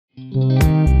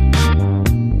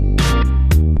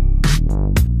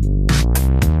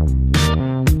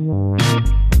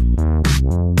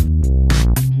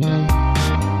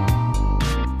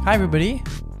everybody.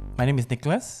 My name is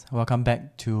Nicholas. Welcome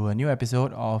back to a new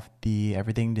episode of the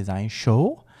Everything Design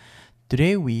Show.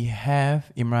 Today we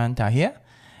have Imran Tahir,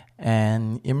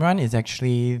 and Imran is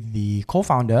actually the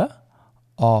co-founder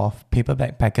of Paper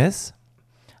Backpackers.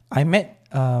 I met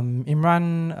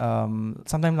Imran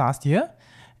sometime last year,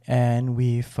 and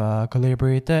we've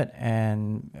collaborated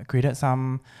and created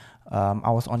some.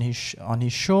 I was on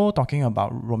his show talking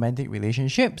about romantic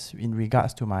relationships in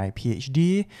regards to my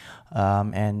PhD,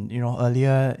 and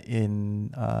earlier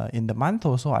in the month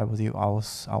also I was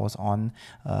on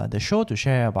the show to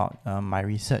share about my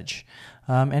research,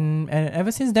 and ever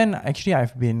since then actually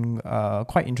I've been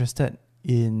quite interested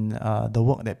in the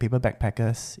work that Paper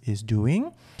Backpackers is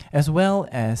doing, as well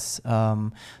as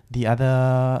the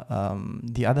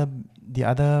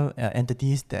other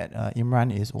entities that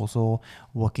Imran is also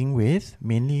working with,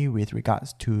 mainly with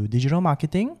regards to digital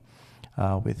marketing,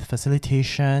 with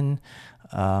facilitation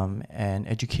and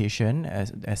education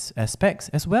as aspects,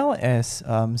 as well as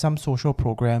some social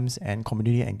programs and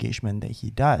community engagement that he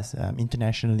does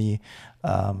internationally,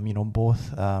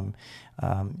 both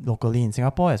locally in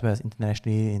Singapore as well as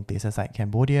internationally in places like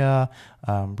Cambodia,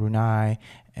 Brunei,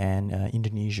 and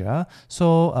Indonesia.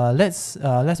 So let's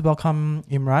welcome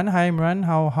Imran. Hi Imran,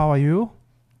 how are you?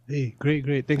 Hey,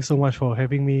 great. Thanks so much for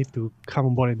having me to come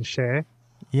on board and share.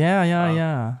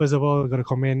 Yeah. First of all, I got to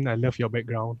comment. I love your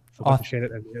background. Forgot to share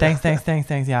that earlier.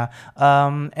 Thanks. Yeah.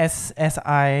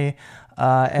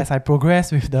 As I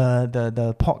progress with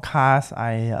the podcast,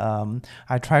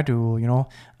 I try to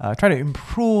try to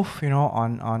improve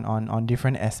on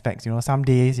different aspects. Some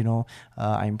days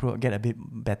I improve, get a bit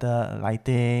better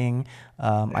lighting.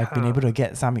 I've been able to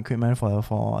get some equipment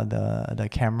for the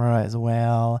camera as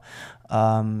well.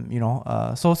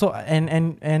 So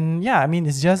yeah, I mean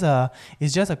it's just a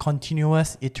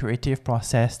continuous iterative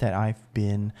process that I've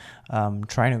been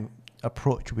trying to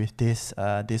approach with this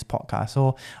podcast.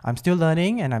 So I'm still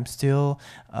learning, and I'm still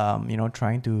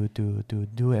trying to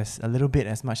do as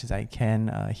much as I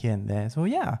can here and there. So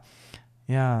yeah.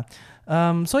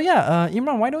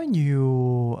 Imran, why don't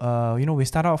you we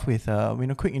start off with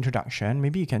a quick introduction.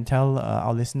 Maybe you can tell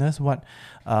our listeners what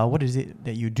is it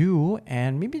that you do,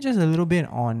 and maybe just a little bit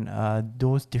on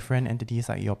those different entities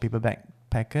like your Paper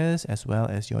Backpackers as well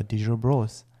as your Digital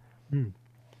Bros.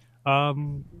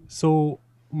 So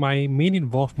my main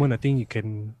involvement, I think you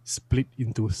can split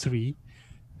into three.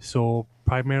 So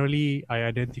primarily, I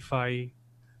identify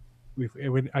with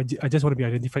when I just want to be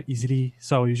identified easily.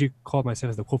 So I usually call myself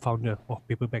as the co-founder of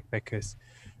Paper Backpackers.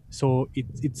 So it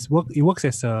works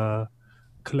as a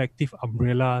collective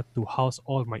umbrella to house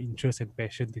all my interests and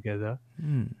passion together,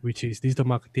 which is digital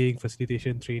marketing,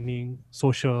 facilitation, training,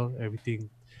 social, everything.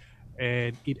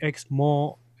 And it acts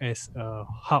more as a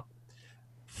hub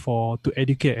to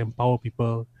educate and empower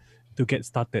people to get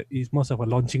started. It's more of a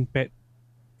launching pad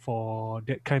for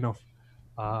that kind of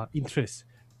interest.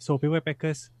 So Paper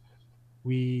Packers,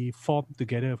 we formed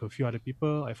together with a few other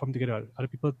people. I formed together with other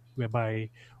people whereby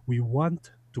we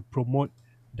want to promote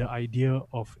the idea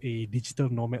of a digital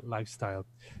nomad lifestyle.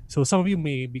 So some of you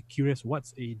may be curious,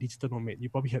 what's a digital nomad? You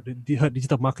probably have heard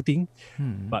digital marketing,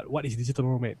 but what is digital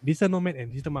nomad? Digital nomad and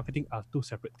digital marketing are two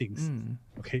separate things.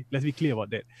 Okay, let's be clear about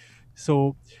that.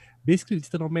 So basically,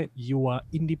 digital nomad, you are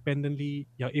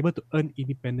able to earn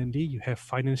independently, you have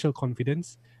financial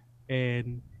confidence,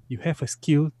 and you have a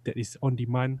skill that is on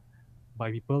demand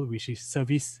by people, which is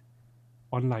service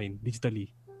online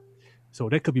digitally. So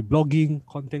that could be blogging,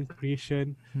 content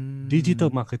creation, digital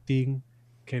marketing,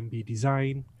 can be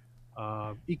design,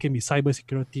 it can be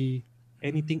cybersecurity,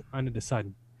 anything under the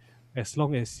sun. As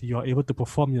long as you are able to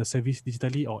perform your service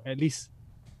digitally or at least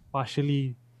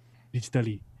partially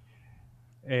digitally.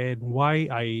 And why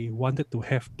I wanted to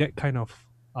have that kind of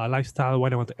lifestyle, why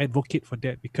I want to advocate for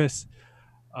that, because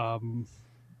um,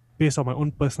 based on my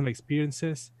own personal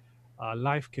experiences,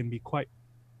 life can be quite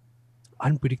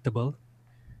unpredictable.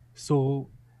 So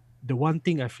the one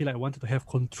thing I feel like I wanted to have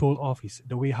control of is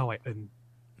the way how I earn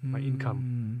my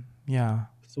income. Yeah.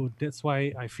 So that's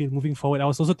why I feel moving forward. I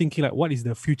was also thinking like, what is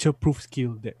the future proof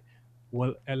skill that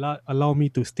will allow me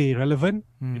to stay relevant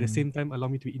at the same time allow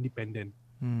me to be independent.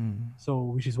 So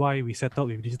which is why we settled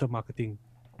with digital marketing.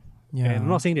 Yeah. And I'm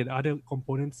not saying that other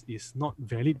components is not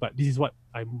valid, but this is what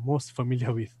I'm most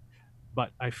familiar with.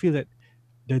 But I feel that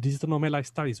the digital nomad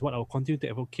lifestyle is what I'll continue to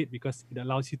advocate because it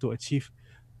allows you to achieve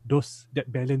that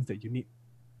balance that you need.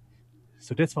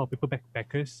 So that's for Paper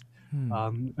Backpackers.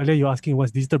 Earlier you were asking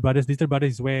what's Digital Brothers. Digital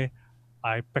Brothers is where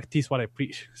I practice what I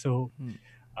preach. So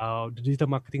the digital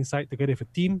marketing side, together with a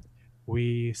team,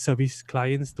 we service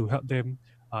clients to help them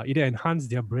either enhance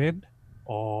their brand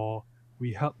or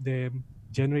we help them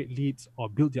generate leads, or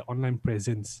build their online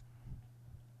presence.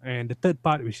 And the third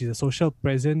part, which is a social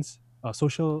presence,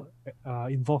 social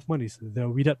involvement, is the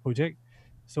Widat project.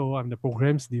 So I'm the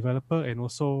programs developer and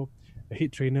also a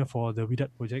head trainer for the Widat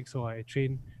project. So I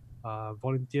train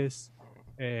volunteers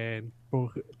and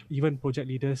even project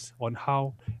leaders on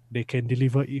how they can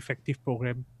deliver effective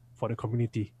program for the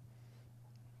community.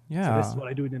 So that's Yeah. what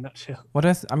I do in a nutshell. Well,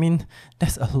 that's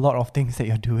a lot of things that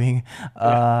you're doing.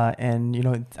 Yeah. And,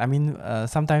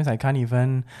 sometimes I can't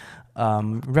even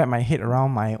wrap my head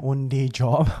around my own day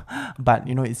job. But,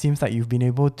 it seems like you've been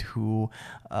able to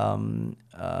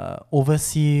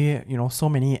oversee, so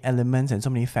many elements and so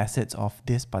many facets of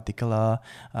this particular,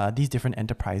 these different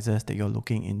enterprises that you're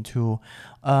looking into.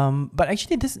 But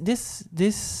actually,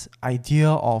 this idea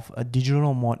of a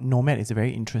digital nomad is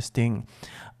very interesting.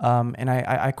 And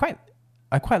I quite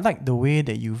like the way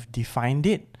that you've defined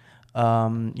it,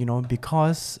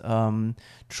 because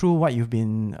through what you've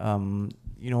been,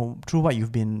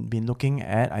 been looking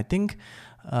at, I think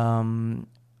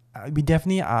we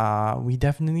definitely, are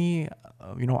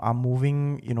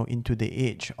moving, into the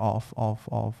age of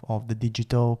the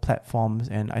digital platforms.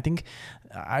 And I think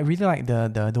I really like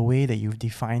the way that you've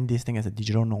defined this thing as a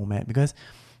digital nomad, because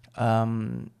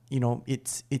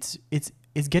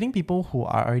it's getting people who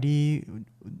are already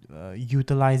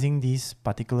utilizing these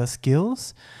particular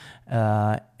skills,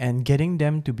 and getting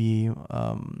them to be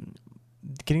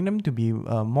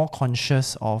more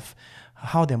conscious of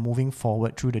how they're moving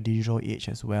forward through the digital age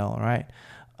as well, right?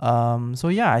 So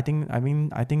yeah, I think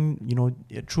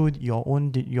through your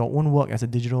own work as a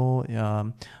digital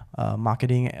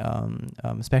marketing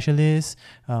specialist,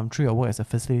 through your work as a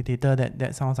facilitator,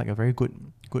 that sounds like a very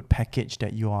good package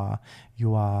that you are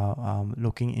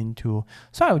looking into.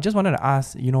 So I just wanted to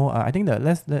ask, I think that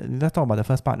let's talk about the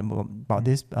first part about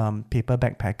this paper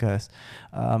backpackers,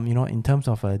 in terms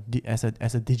of as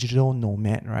a digital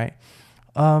nomad, right?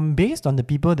 Based on the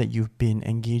people that you've been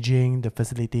engaging, the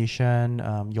facilitation,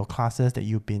 your classes that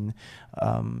you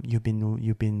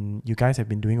guys have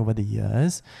been doing over the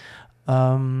years,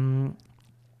 do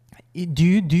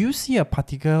you see a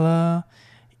particular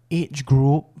age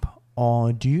group,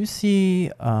 or do you see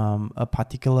a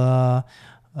particular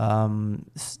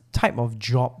type of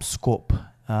job scope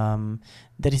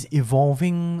that is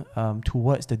evolving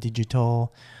towards the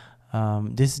digital,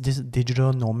 this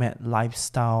digital nomad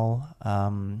lifestyle,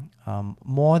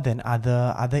 more than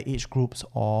other age groups,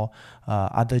 or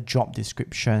other job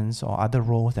descriptions, or other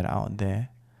roles that are out there?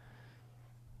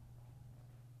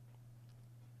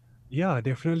 Yeah,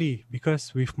 definitely.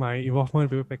 Because with my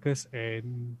involvement with backpackers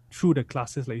and through the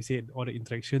classes, like you said, all the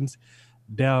interactions,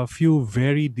 there are a few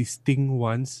very distinct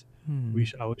ones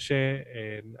which I will share.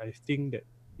 And I think that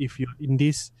if you're in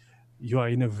this, you are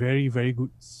in a very, very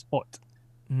good spot.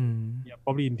 You're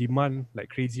probably in demand like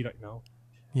crazy right now.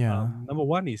 Yeah. Number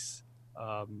one is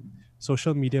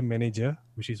social media manager,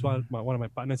 which is what one of my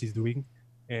partners is doing.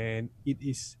 And it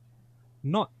is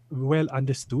not well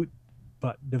understood,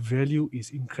 but the value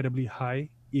is incredibly high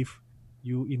if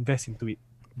you invest into it.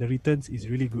 The returns is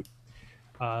really good.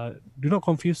 Do not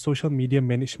confuse social media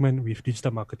management with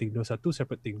digital marketing. Those are two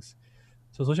separate things.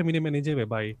 So social media manager,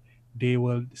 whereby they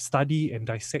will study and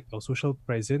dissect your social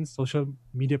presence, social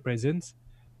media presence,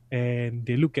 and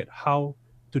they look at how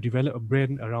to develop a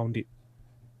brand around it.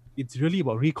 It's really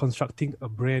about reconstructing a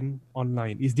brand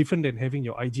online. It's different than having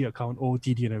your IG account,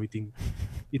 OOTD and everything.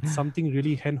 It's something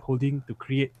really hand holding to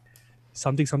create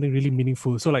something really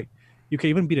meaningful. So like you can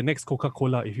even be the next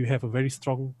Coca-Cola if you have a very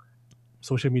strong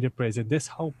social media presence. That's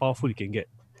how powerful you can get.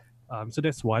 So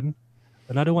that's one.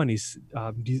 Another one is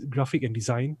graphic and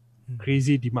design,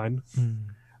 crazy demand.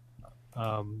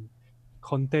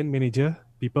 Content manager,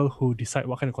 people who decide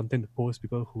what kind of content to post,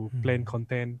 people who plan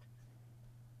content.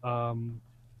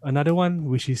 Another one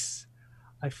which is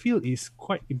I feel is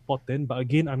quite important, but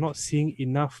again, I'm not seeing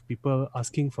enough people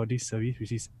asking for this service,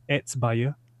 which is ads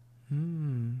buyer.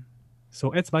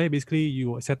 So ads buyer, basically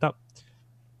you set up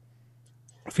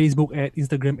Facebook ads,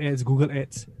 Instagram ads, Google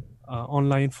ads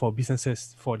online for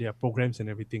businesses for their programs and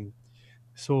everything.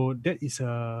 So that is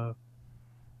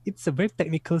it's a very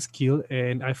technical skill,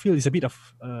 and I feel it's a bit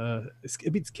of it's a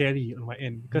bit scary on my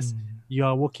end because you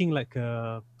are working like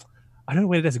a, I don't know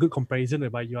whether that's a good comparison,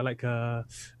 but you are like a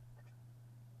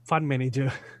fund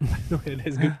manager. I don't know whether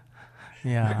that's good.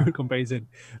 Yeah. Good comparison.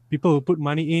 People will put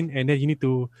money in, and then you need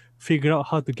to figure out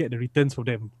how to get the returns for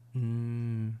them.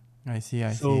 I see.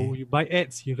 So you buy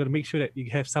ads, you got to make sure that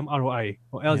you have some ROI,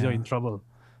 or else you're in trouble.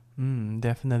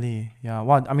 Definitely. Yeah.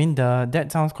 Well, I mean,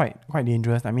 that sounds quite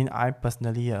dangerous. I mean, I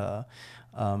personally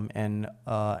and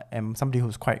am somebody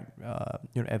who's quite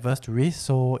averse to risk.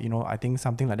 So I think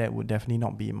something like that would definitely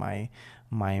not be my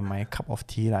cup of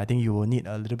tea lah. I think you will need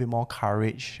a little bit more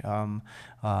courage, and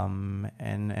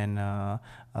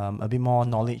a bit more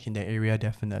knowledge in the area,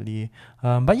 definitely.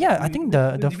 But yeah, I think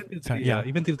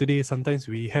even till today, sometimes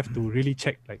we have to really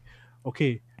check, like,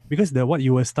 okay, because what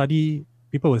you will study,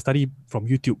 people will study from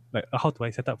YouTube, like how do I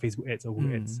set up Facebook ads or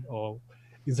Google ads or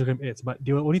Instagram ads, but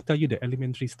they will only tell you the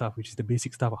elementary stuff, which is the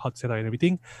basic stuff of how to set up and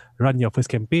everything, run your first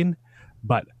campaign.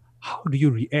 But how do you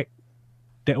react?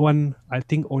 That one, I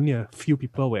think only a few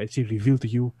people will actually reveal to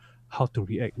you how to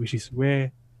react, which is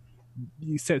where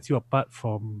it sets you apart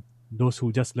from those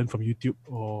who just learn from YouTube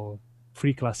or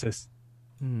free classes.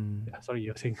 Yeah, sorry,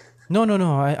 you're saying. No.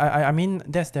 I mean,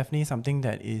 that's definitely something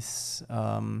that is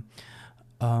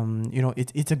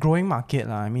it's a growing market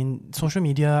lah. I mean, social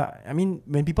media. I mean,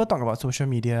 when people talk about social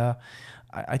media,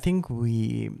 I think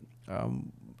we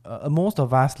most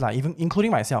of us, like, even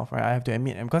including myself, right? I have to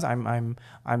admit, and because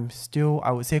I'm still,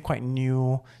 I would say, quite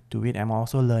new to it. I'm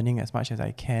also learning as much as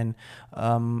I can.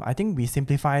 I think we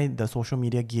simplify the social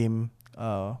media game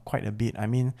quite a bit. I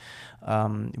mean,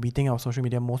 we think of social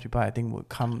media, most people, I think,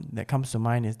 that comes to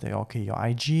mind is that, okay, your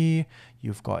IG,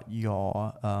 you've got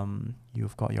your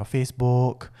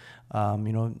Facebook,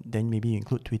 then maybe you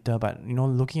include Twitter. But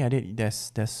looking at it,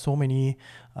 there's so many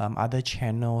other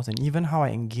channels, and even how I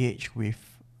engage with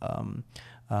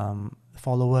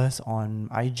followers on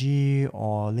IG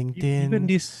or LinkedIn. Even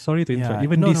this, sorry to interrupt,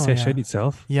 this session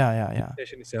itself,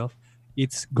 session itself,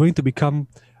 it's going to become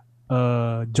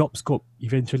a job scope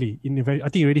eventually. I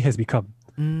think it already has become.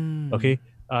 Okay,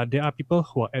 there are people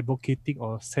who are advocating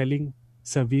or selling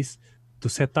service to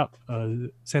set up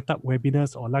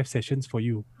webinars or live sessions for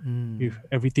you with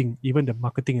everything, even the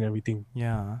marketing and everything.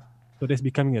 Yeah. So that's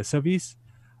becoming a service.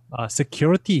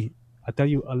 Security, I tell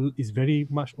you, is very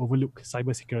much overlooked.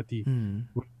 Cybersecurity,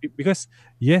 because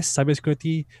yes,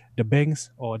 cybersecurity, the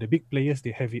banks or the big players,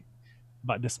 they have it,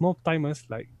 but the small timers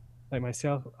like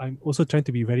myself, I'm also trying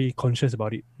to be very conscious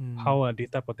about it. How are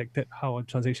data protected? How are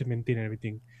transaction maintained and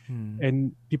everything?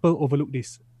 And people overlook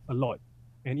this a lot,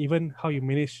 and even how you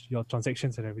manage your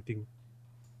transactions and everything.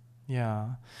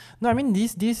 Yeah. No, I mean,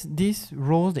 these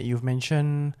roles that you've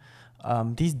mentioned,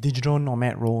 these digital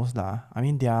nomad roles lah. I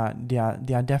mean, they are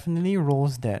definitely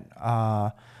roles that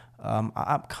are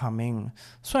upcoming.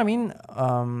 So I mean,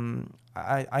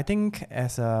 I think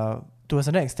to a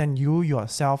certain extent, you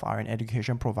yourself are an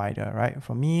education provider, right?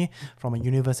 For me, from a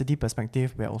university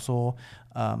perspective, we're also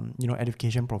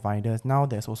education providers. Now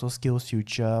there's also Skills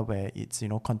Future, where it's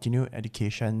continued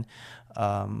education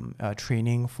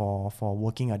training for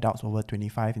working adults over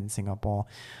 25 in Singapore.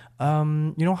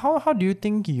 How do you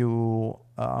think you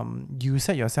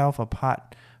set yourself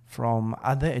apart from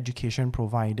other education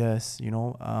providers?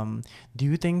 Do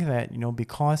you think that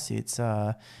because it's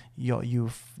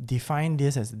you've defined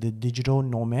this as the digital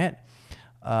nomad,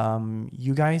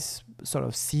 you guys sort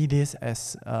of see this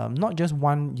as not just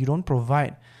one, you don't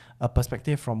provide a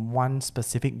perspective from one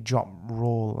specific job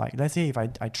role. Like, let's say if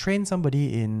I train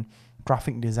somebody in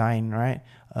graphic design, right?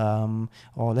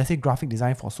 Or let's say graphic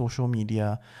design for social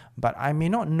media, but I may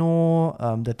not know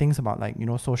the things about, like,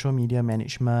 social media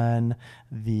management,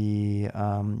 the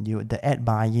ad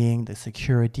buying, the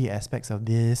security aspects of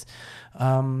this.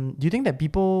 Do you think that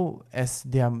people, as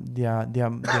they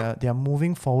are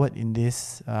moving forward in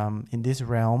this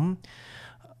realm,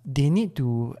 they need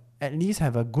to at least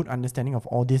have a good understanding of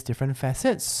all these different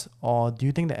facets? Or do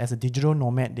you think that as a digital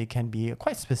nomad, they can be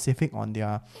quite specific on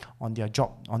their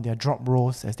job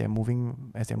roles as they're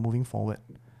moving forward?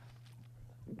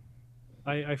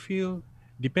 I feel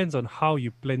depends on how you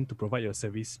plan to provide your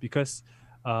service, because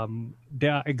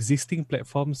there are existing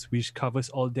platforms which covers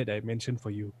all that I mentioned for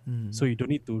you. So you don't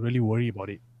need to really worry about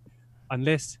it,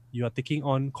 unless you are taking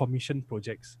on commission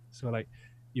projects. So like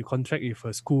you contract with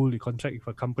a school, you contract with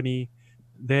a company,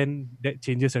 then that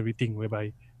changes everything,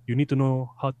 whereby you need to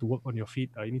know how to work on your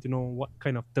feet. You need to know what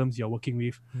kind of terms you're working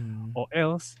with, or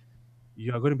else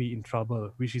you are going to be in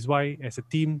trouble. Which is why, as a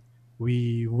team,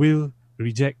 we will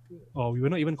reject, or we will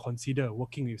not even consider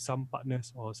working with some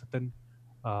partners or certain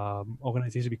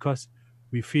organizations, because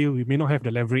we feel we may not have the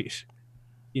leverage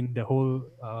in the whole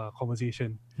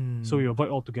conversation. So we avoid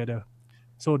altogether.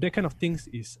 So that kind of things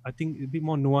is, I think, a bit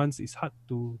more nuanced. It's hard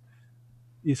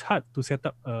to set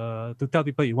up to tell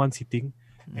people in one sitting.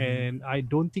 And I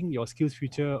don't think your Skills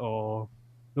Future or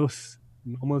those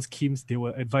normal schemes, they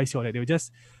will advise you on that. They will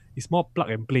just, it's more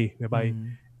plug and play, whereby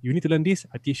you need to learn this,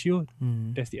 I teach you,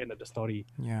 that's the end of the story.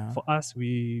 For us,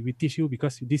 we teach you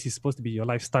because this is supposed to be your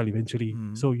lifestyle eventually.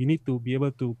 So you need to be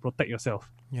able to protect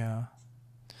yourself. Yeah.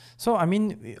 So I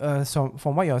mean, so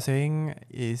from what you're saying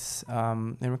is,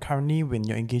 currently when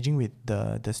you're engaging with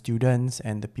the students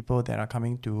and the people that are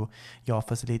coming to your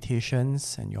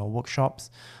facilitations and your workshops,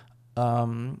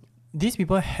 these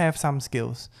people have some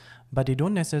skills, but they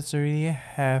don't necessarily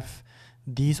have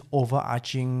these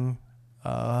overarching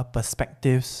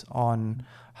perspectives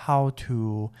how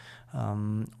to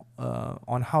um,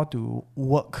 on how to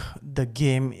work the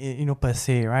game, per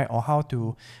se, right? Or how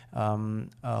to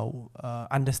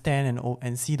understand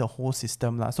and see the whole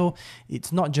system, lah. So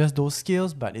it's not just those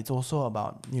skills, but it's also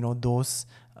about those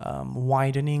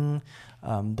widening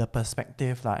the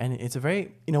perspective, lah. And it's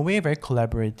in a way very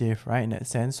collaborative, right? In that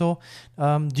sense. So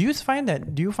do you find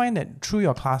that through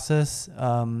your classes,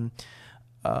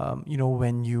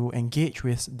 when you engage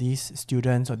with these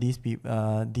students or these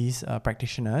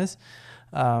practitioners,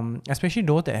 especially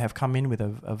those that have come in with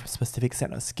a specific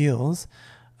set of skills,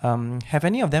 have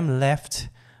any of them left,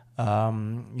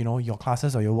 your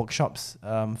classes or your workshops,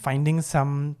 finding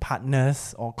some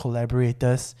partners or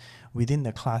collaborators within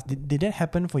the class? Did that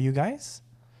happen for you guys?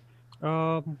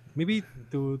 Maybe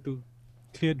to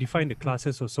define the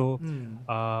classes also.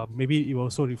 Maybe it will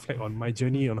also reflect on my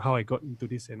journey on how I got into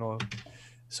this and all.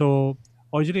 So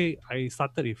originally I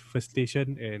started with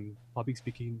facilitation and public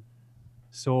speaking.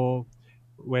 So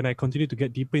when I continued to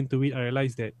get deeper into it, I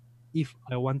realized that if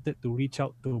I wanted to reach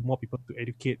out to more people to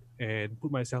educate and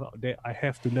put myself out there, I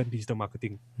have to learn digital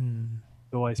marketing.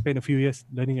 So I spent a few years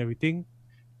learning everything,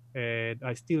 and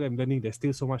I still am learning. There's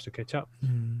still so much to catch up.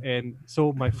 And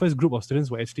so my first group of students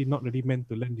were actually not really meant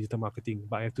to learn digital marketing,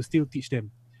 but I have to still teach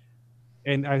them.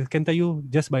 And I can tell you,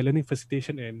 just by learning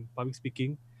facilitation and public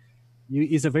speaking,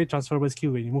 it's a very transferable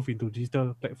skill when you move into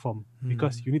digital platform,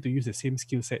 because you need to use the same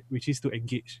skill set, which is to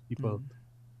engage people.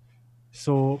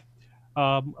 So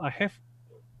I have,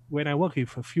 when I work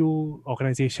with a few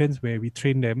organizations where we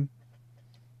train them,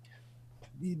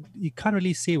 you can't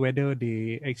really say whether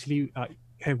they actually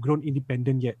have grown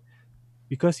independent yet,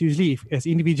 because usually as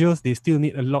individuals they still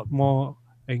need a lot more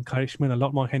encouragement, a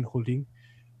lot more hand holding,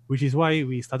 which is why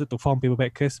we started to form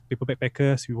paperback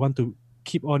packers. We want to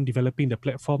keep on developing the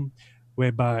platform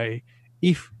whereby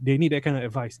if they need that kind of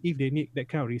advice, if they need that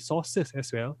kind of resources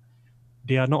as well,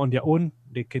 they are not on their own,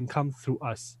 they can come through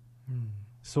us.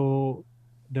 So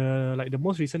the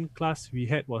most recent class we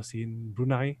had was in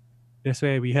Brunei. That's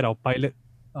where we had our pilot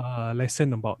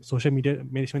lesson about social media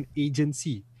management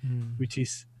agency, which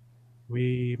is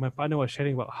my partner was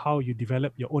sharing about how you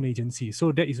develop your own agency.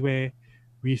 So that is where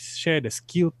we share the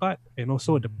skill part and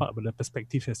also the part of the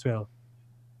perspectives as well.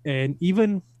 And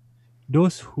even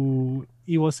those who,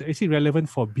 it was actually relevant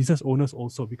for business owners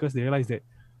also, because they realized that,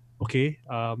 okay,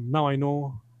 now I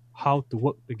know how to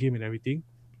work the game and everything.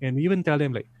 And we even tell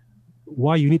them like,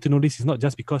 why you need to know this is not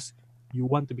just because you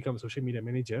want to become a social media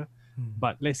manager,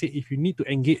 but let's say if you need to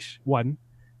engage one,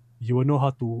 you will know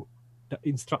how to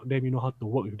instruct them, you know how to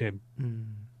work with them.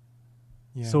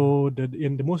 Yeah. So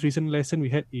in the most recent lesson we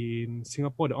had in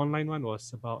Singapore, the online one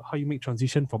was about how you make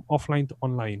transition from offline to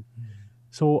online.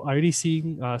 So I already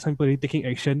seeing some people already taking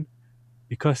action,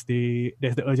 because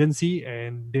there's the urgency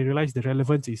and they realize the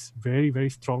relevance is very, very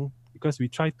strong, because we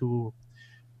try to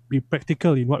be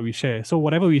practical in what we share. So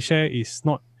whatever we share is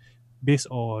not based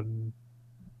on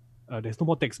there's no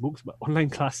more textbooks, but online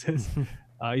classes.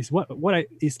 Is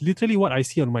literally what I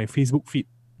see on my Facebook feed.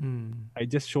 I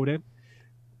just show them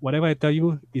whatever I tell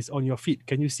you is on your feed.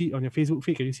 Can you see on your Facebook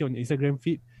feed? Can you see on your Instagram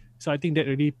feed? So I think that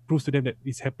really proves to them that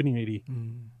it's happening already.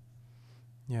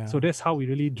 Yeah. So that's how we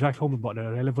really drive home about the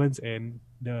relevance and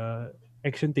the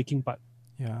action taking part.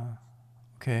 Yeah.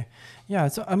 Okay. Yeah.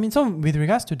 So I mean, so with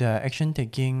regards to the action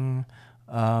taking,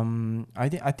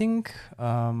 I think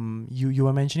you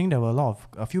were mentioning there were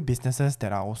a few businesses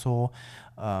that are also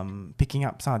picking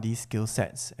up some of these skill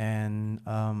sets and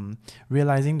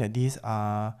realizing that these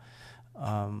are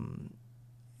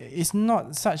it's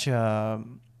not such a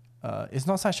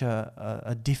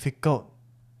difficult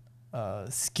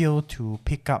skill to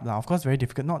pick up now. Of course, very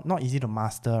difficult, not easy to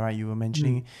master, right? You were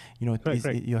mentioning,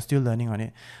 Right. you're still learning on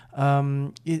it.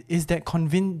 Does that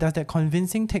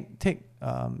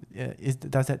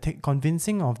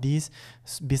convincing of these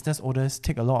business owners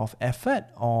take a lot of effort,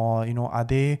 or are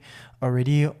they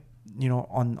already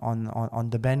on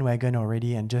the bandwagon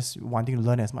already and just wanting to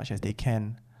learn as much as they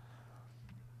can?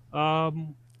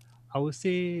 I would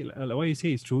say like what you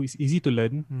say is true. It's easy to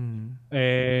learn,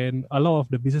 and a lot of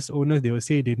the business owners, they will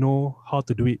say they know how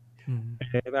to do it.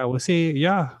 And I will say,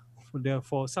 yeah,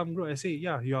 for some group, I say,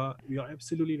 yeah, you're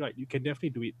absolutely right. You can definitely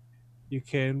do it. You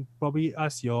can probably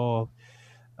ask your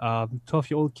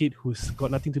 12-year-old kid who's got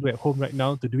nothing to do at home right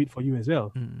now to do it for you as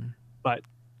well. But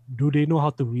do they know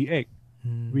how to react?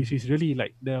 which is really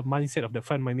like the mindset of the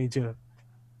fund manager.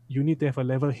 You need to have a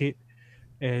level head,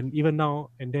 and even now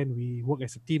and then we work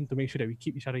as a team to make sure that we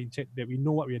keep each other in check, that we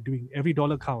know what we are doing. Every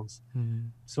dollar counts.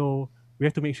 So we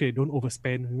have to make sure we don't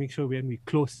overspend. We make sure when we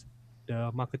close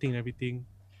the marketing and everything.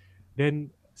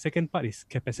 Then second part is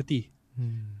capacity.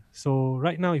 So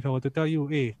right now, if I were to tell you,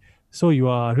 hey, so you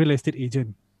are a real estate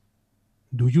agent,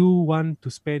 do you want to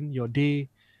spend your day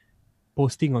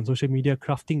posting on social media,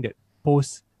 crafting that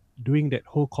post, doing that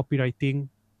whole copywriting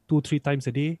 2-3 times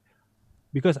a day?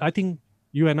 Because I think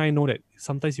you and I know that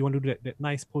sometimes you want to do that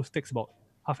nice post takes about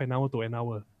half an hour to an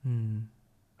hour.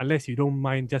 Unless you don't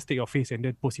mind, just take your face and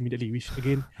then post immediately, which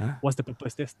again, what's the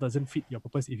purpose? That doesn't fit your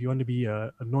purpose if you want to be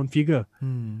a known figure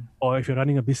or if you're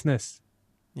running a business.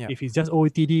 If it's just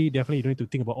OOTD, definitely you don't need to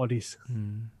think about all this.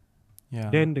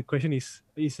 Then the question is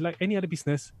like any other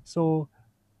business. So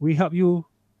we help you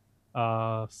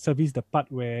service the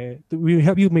part where we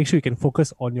help you make sure you can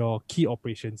focus on your key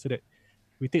operations so that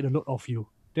we take the load off you.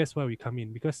 That's why we come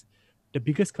in, because the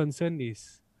biggest concern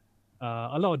is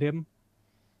a lot of them,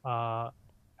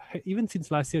 even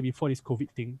since last year before this COVID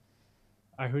thing,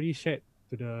 I already shared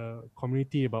to the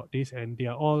community about this, and they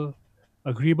are all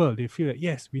agreeable. They feel that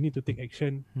yes, we need to take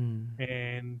action,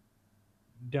 and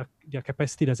their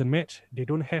capacity doesn't match. They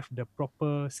don't have the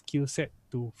proper skill set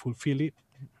to fulfill it,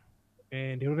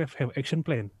 and they don't have action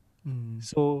plan.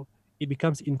 So it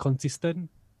becomes inconsistent.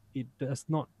 It does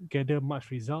not gather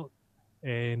much result,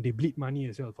 and they bleed money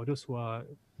as well for those who are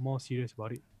more serious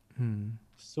about it.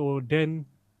 So then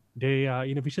they are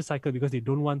in a vicious cycle because they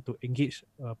don't want to engage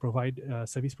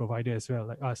service provider as well,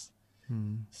 like us.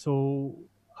 So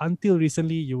until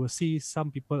recently, you will see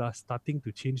some people are starting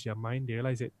to change their mind. They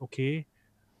realize that, okay,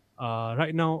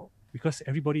 right now, because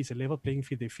everybody is a level playing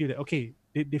field, they feel that, okay,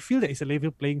 they feel that it's a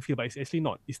level playing field, but it's actually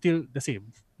not. It's still the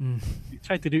same. They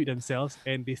try to do it themselves,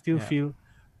 and they still feel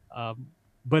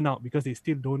burnout because they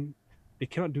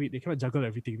cannot do it. They cannot juggle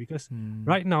everything, because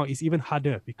right now it's even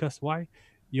harder. Because why?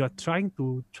 You are trying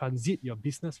to transit your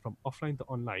business from offline to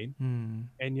online,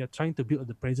 and you're trying to build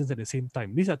the presence at the same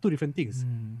time. These are two different things.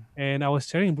 And I was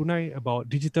sharing in Brunei about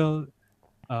digital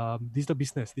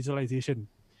business, digitalization.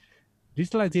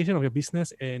 Digitalization of your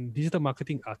business and digital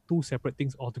marketing are two separate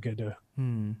things altogether,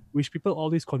 which people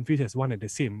always confuse as one and the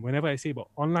same. Whenever I say about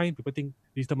online, people think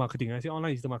digital marketing. I say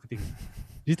online digital marketing.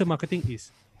 Digital marketing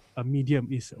is a medium,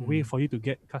 is a way for you to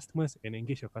get customers and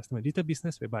engage your customer. Digital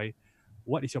business, whereby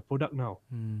what is your product now?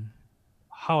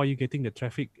 How are you getting the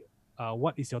traffic?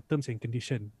 What is your terms and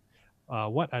condition?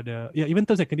 What are the even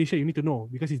terms and condition you need to know,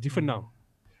 because it's different now.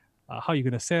 How are you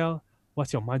gonna sell?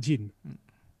 What's your margin?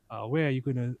 Where are you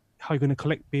gonna? How are you gonna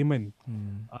collect payment?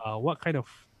 What kind of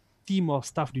team of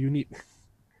staff do you need?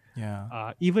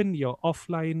 Even your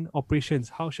offline operations,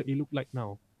 how should it look like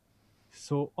now?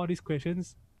 So all these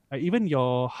questions, even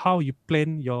how you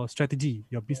plan your strategy,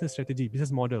 your business strategy,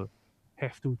 business model,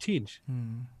 have to change,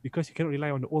 because you cannot rely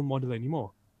on the old model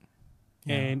anymore.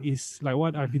 And it's like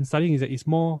what I've been studying is that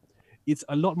it's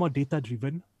a lot more data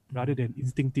driven rather than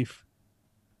instinctive.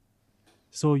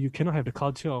 So you cannot have the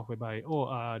culture of whereby,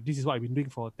 this is what I've been doing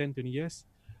for 10, 20 years.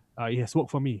 It has worked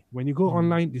for me. When you go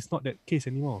online, it's not that case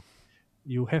anymore.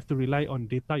 You have to rely on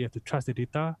data. You have to trust the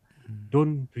data.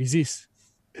 Don't resist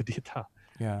the data.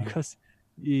 Because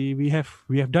we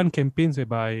have done campaigns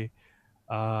whereby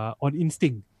on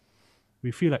instinct, we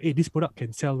feel like, hey, this product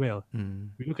can sell well.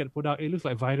 We look at the product, it looks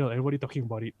like viral, everybody talking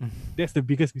about it. That's the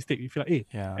biggest mistake. We feel like, hey,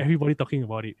 everybody talking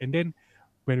about it. And then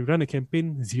when we run a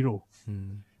campaign, zero.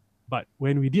 But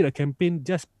when we did a campaign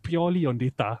just purely on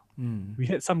data, we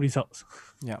had some results.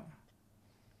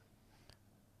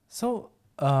 So,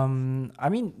 I mean, I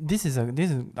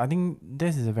think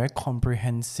this is a very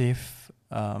comprehensive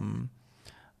plan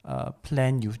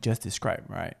you've just described,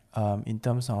 right? In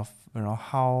terms of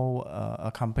how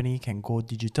a company can go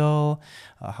digital,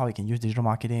 how it can use digital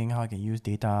marketing, how it can use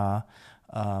data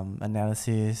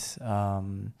analysis.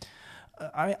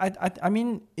 I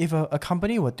mean, if a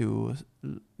company were to,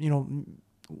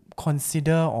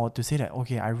 consider or to say that,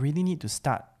 okay, I really need to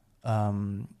start,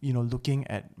 looking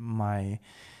at my,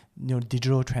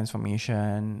 digital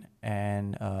transformation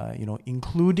and,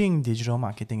 including digital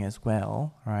marketing as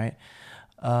well, right?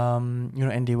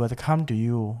 And they were to come to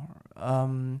you,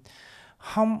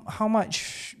 how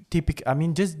much I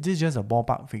mean, this is just a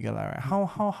ballpark figure, right?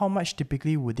 How much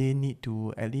typically would they need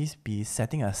to at least be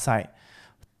setting aside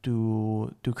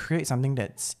to create something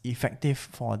that's effective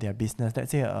for their business?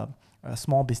 Let's say a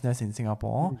small business in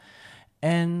Singapore,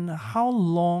 and how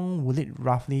long will it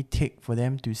roughly take for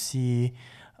them to see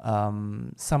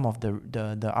some of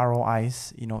the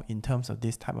ROIs, in terms of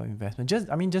this type of investment?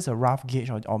 Just a rough gauge,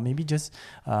 or maybe just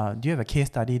do you have a case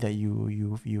study that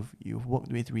you've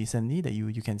worked with recently that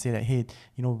you can say that, hey,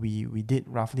 we did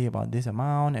roughly about this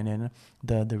amount, and then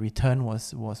the return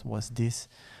was this.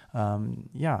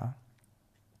 Yeah.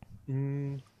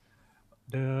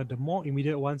 The more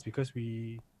immediate ones, because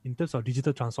in terms of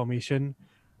digital transformation,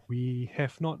 we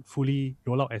have not fully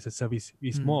rolled out as a service.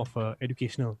 It's more of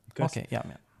educational, because Okay. Yeah.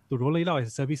 to roll it out as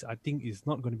a service, I think is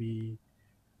not going to be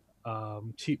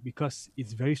cheap, because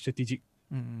it's very strategic,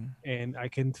 and I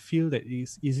can feel that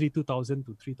it's easily $2,000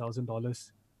 to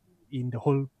 $3,000 in the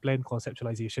whole plan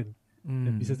conceptualization,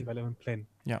 the business development plan.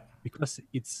 Yeah. Because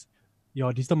it's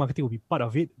your digital marketing will be part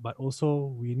of it, but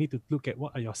also we need to look at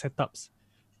what are your setups,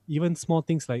 even small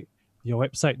things like your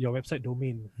website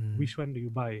domain. Which one do you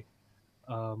buy?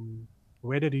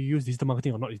 Whether do you use digital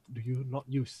marketing or not? Do you not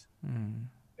use?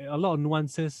 A lot of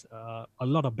nuances, a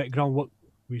lot of background work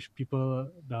which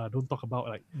people don't talk about.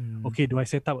 Like, okay, do I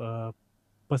set up a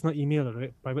personal email or a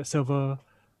private server?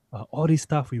 All this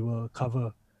stuff we will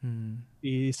cover.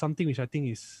 Is something which I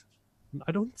think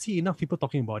I don't see enough people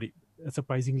talking about it.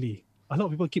 Surprisingly, a lot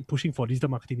of people keep pushing for digital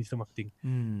marketing.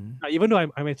 Even though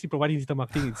I'm actually providing digital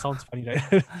marketing, it sounds funny,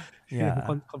 right? Yeah.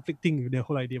 Conflicting with the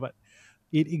whole idea, but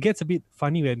it gets a bit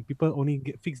funny when people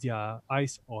only fix their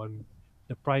eyes on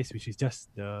the price, which is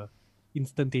just the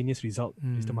instantaneous result,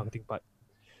 digital marketing part.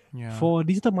 Yeah. For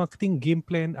digital marketing game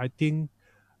plan, I think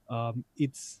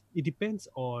it depends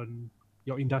on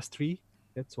your industry.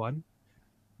 That's one,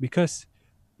 because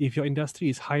if your industry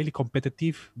is highly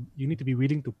competitive, you need to be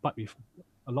willing to part with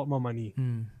a lot more money.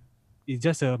 It's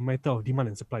just a matter of demand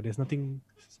and supply. There's nothing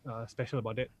special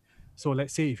about that. So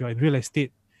let's say if you're in real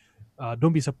estate,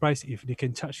 don't be surprised if they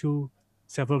can charge you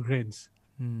several grands,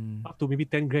 up to maybe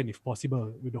 10 grand if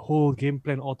possible, with the whole game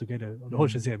plan all together, the whole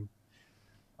Shazam.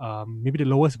 Maybe the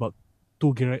lowest about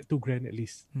 2 grand at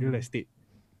least, real estate.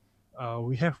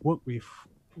 We have worked with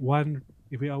one.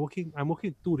 I'm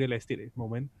working 2 real estate at the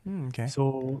moment. Okay.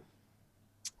 So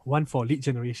one for lead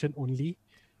generation only,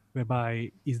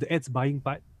 whereby is the ads buying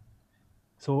part.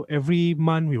 So every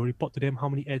month we will report to them how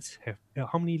many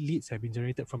leads have been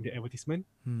generated from the advertisement,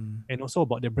 and also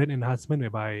about the brand enhancement,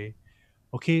 whereby,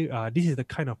 okay, this is the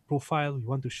kind of profile we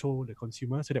want to show the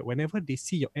consumer, so that whenever they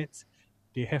see your ads,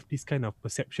 they have this kind of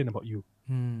perception about you.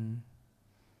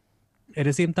 At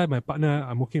the same time,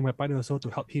 I'm working with my partner also to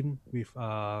help him with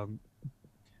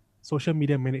social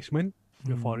media management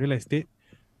for real estate,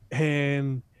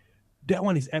 and that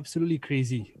one is absolutely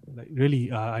crazy. Like, really,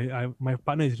 my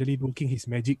partner is really working his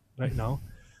magic right now.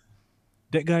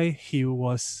 That guy, he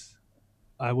was,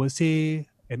 I would say,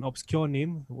 an obscure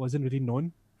name, wasn't really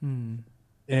known,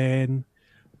 and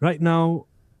right now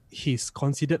he's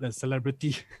considered a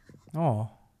celebrity. Oh.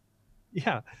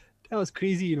 Yeah, that was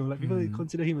crazy. Like, people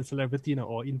consider him a celebrity now,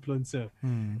 or influencer.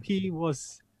 He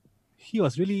was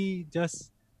really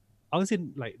just, I would say,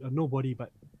 like a nobody,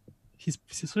 but his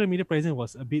social media presence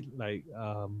was a bit like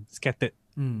scattered.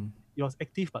 He was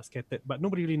active but scattered, but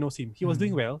nobody really knows him. He was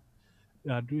doing well,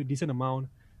 doing a decent amount,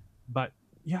 but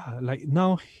yeah, like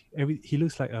now he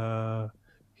looks like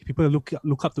people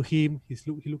look up to him. He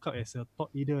look up as a thought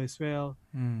leader as well,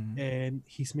 and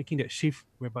he's making that shift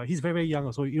whereby he's very, very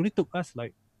young. So it only took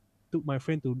my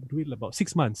friend to do it about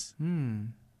 6 months.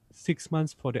 6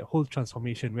 months for that whole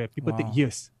transformation, where people take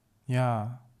years.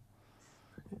 Yeah.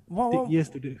 Take years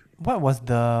to do.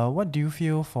 What do you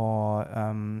feel for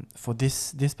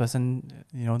this person,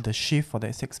 the shift for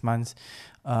that 6 months,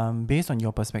 based on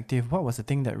your perspective? What was the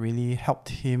thing that really helped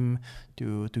him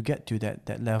to get to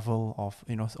that level of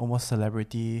almost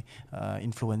celebrity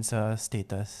influencer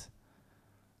status?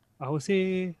 I would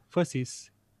say first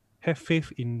is have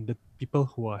faith in the people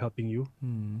who are helping you,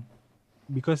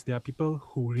 because there are people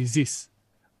who resist,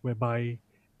 whereby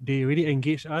they really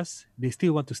engage us, they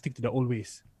still want to stick to the old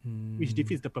ways, which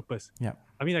defeats the purpose. Yeah.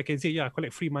 I mean, I can say, I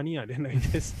collect free money, then I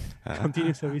just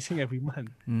continue servicing every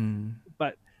month.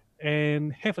 But,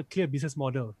 and have a clear business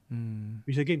model,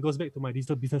 which again goes back to my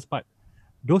digital business part.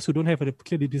 Those who don't have a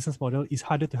clear business model, it's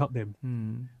harder to help them,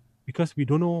 because we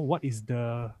don't know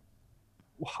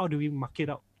how do we market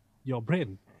out your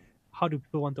brand? How do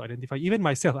people want to identify? Even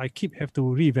myself, I have to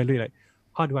reevaluate, like,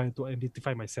 how do I have to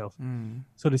identify myself?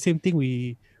 So the same thing,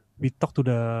 we talk to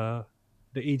the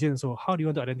agents. So how do you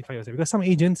want to identify yourself? Because some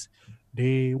agents,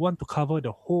 they want to cover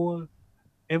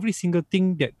every single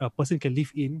thing that a person can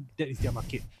live in. That is their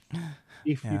market.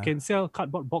 If you can sell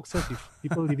cardboard boxes, if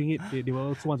people living it, they will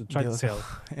also want to try to sell.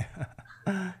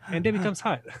 And that becomes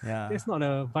hard. That's not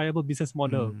a viable business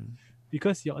model,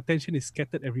 because your attention is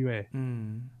scattered everywhere.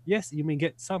 Yes, you may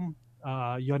get some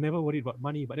you're never worried about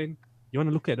money, but then you want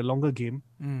to look at the longer game.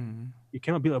 You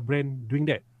cannot build a brand doing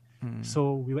that.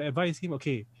 So we will advise him,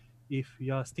 okay, if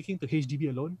you are sticking to HDB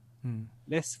alone,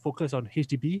 let's focus on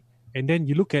HDB, and then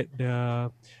you look at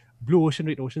the blue ocean,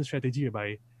 red ocean strategy,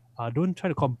 whereby don't try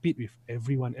to compete with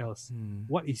everyone else.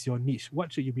 What is your niche?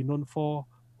 What should you be known for?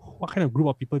 What kind of group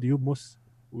of people do you most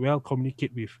well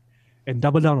communicate with? And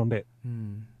double down on that.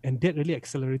 And that really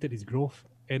accelerated his growth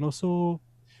and also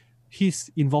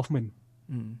his involvement.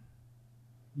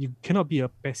 You cannot be a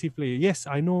passive player. Yes,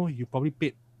 I know you probably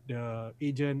paid the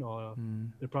agent or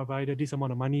the provider this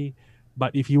amount of money,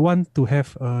 but if you want to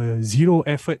have a zero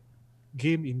effort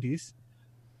game in this,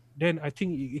 then I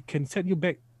think it can set you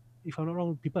back. If I'm not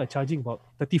wrong, people are charging about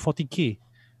 30, 40K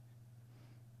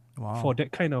for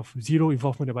that kind of zero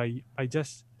involvement. I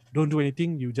just don't do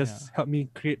anything. You just help me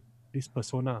create this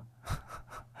persona.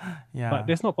 But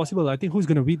that's not possible. I think who's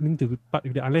going to willing to part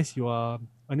with that unless you are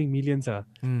earning millions?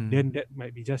 Then that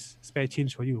might be just spare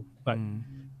change for you. But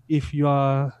if you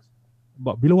are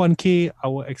about below 1K, I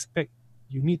would expect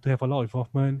you need to have a lot of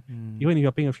involvement. Even if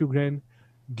you're paying a few grand,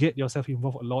 get yourself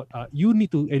involved a lot. You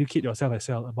need to educate yourself as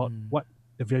well about what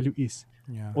the value is.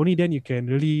 Only then you can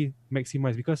really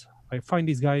maximize, because I find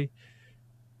this guy,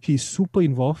 he's super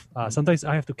involved. Sometimes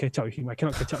I have to catch up with him. I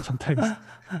cannot catch up sometimes.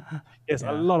 He has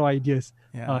a lot of ideas.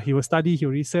 He will study, he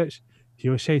will research, he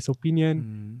will share his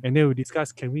opinion, and then we'll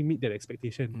discuss, can we meet that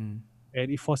expectation?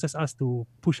 And it forces us to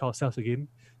push ourselves again.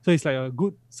 So it's like a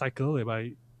good cycle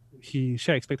whereby he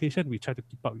share expectation, we try to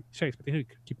keep up. Share expectation,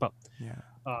 we keep up.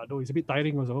 Though it's a bit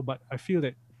tiring also, but I feel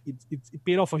that it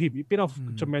paid off for him. It paid off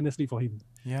tremendously for him.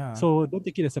 So don't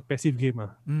take it as a passive game.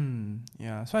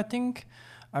 So I think,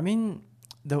 I mean,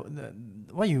 the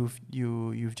what you've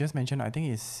just mentioned, I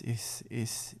think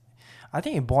is I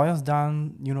think it boils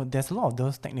down, there's a lot of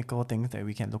those technical things that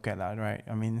we can look at, right?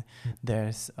 I mean,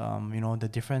 there's the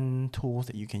different tools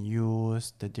that you can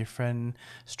use, the different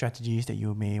strategies that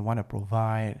you may want to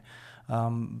provide.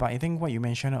 But I think what you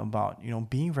mentioned about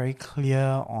being very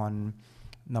clear on,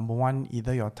 number one,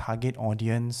 either your target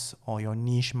audience or your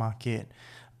niche market,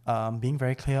 being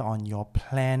very clear on your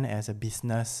plan as a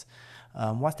business.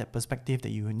 What's that perspective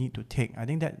that you need to take? I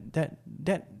think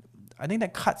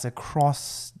that cuts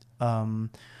across all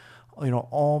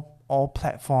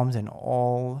platforms and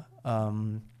all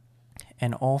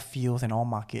fields and all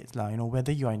markets,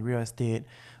 whether you're in real estate,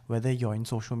 whether you're in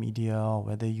social media, or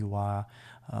whether you are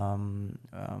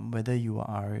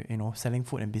selling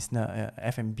food and business,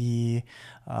 F&B.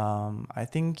 I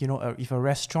think if a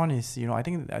restaurant is, I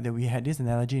think that we had this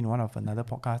analogy in another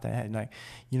podcast that I had, like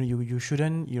you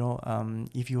shouldn't,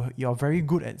 if you're very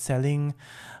good at selling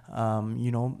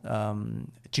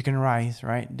chicken rice,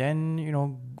 right,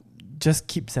 then just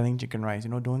keep selling chicken rice.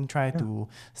 Don't try to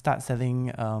start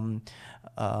selling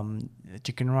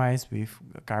chicken rice with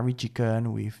curry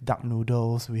chicken, with duck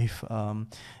noodles, with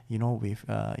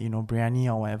biryani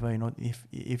or whatever.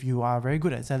 If you are very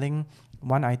good at selling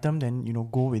one item, then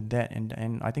go with that.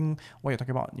 And I think what you're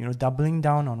talking about, doubling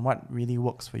down on what really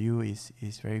works for you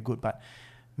is very good. But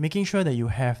making sure that you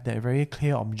have that very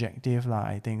clear objective,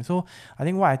 I think. So I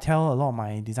think what I tell a lot of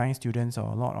my design students or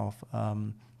a lot of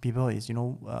people is,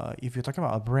 if you're talking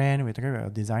about a brand, we're talking about a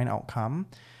design outcome,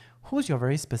 who's your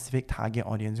very specific target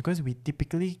audience? Because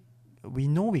we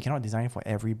know we cannot design for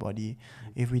everybody.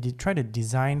 If we try to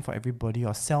design for everybody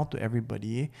or sell to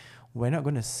everybody, we're not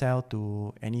going to sell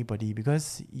to anybody,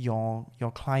 because your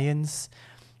clients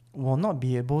will not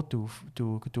be able to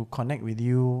connect with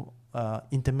you on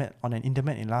an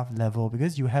intimate enough level,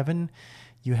 because you haven't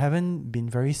been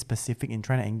very specific in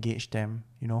trying to engage them.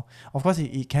 Of course,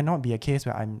 it cannot be a case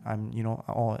where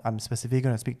I'm specifically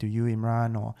going to speak to you,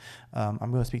 Imran, or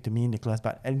I'm going to speak to me, Nicholas.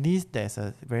 But at least there's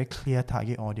a very clear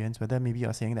target audience. Whether maybe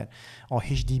you're saying that, or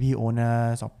HDB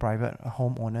owners or private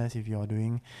home owners, if you're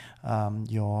doing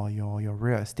your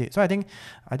real estate. So I think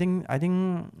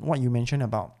what you mentioned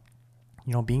about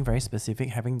being very specific,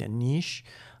 having that niche,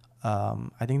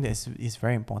 I think that is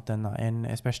very important, and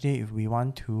especially if we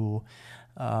want to,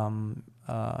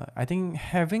 I think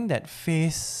having that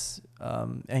face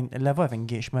and a level of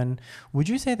engagement. Would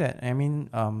you say that,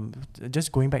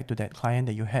 just going back to that client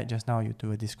that you had just now, you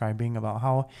were describing about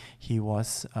how he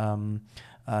was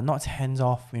not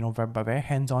hands-off, but very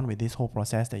hands-on with this whole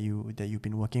process that you've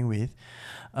been working with.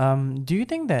 Do you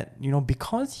think that,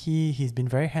 because he's been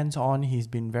very hands-on, he's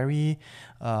been very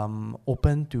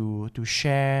open to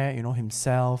share,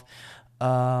 himself,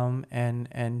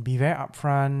 and be very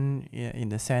upfront in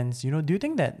the sense, do you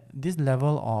think that this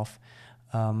level of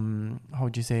how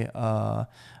would you say, uh,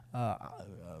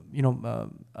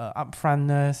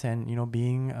 upfrontness and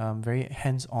being very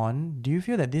hands-on. Do you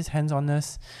feel that this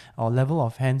hands-onness or level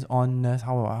of hands-onness,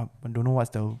 how I don't know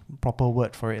what's the proper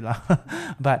word for it lah,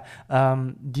 but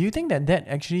do you think that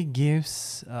actually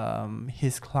gives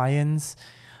his clients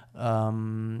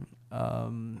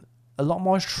a lot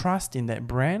more trust in that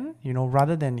brand,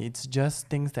 rather than it's just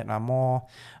things that are more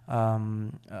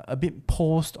a bit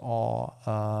post or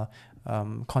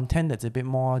content that's a bit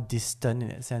more distant in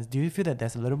that sense? Do you feel that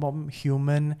there's a little more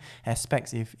human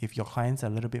aspects if your clients are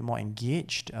a little bit more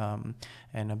engaged and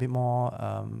a bit more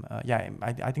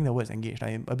I think the word is engaged,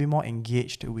 like a bit more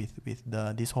engaged with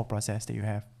this whole process that you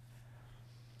have?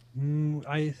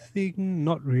 I think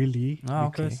not really,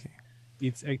 because Okay.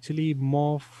 it's actually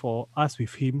more for us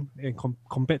with him and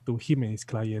compared to him and his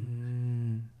client.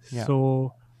 Yeah.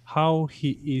 So how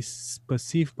he is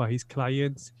perceived by his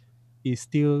clients, it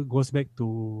still goes back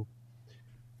to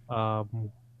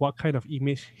what kind of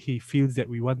image he feels that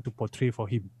we want to portray for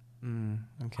him.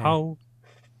 Okay. How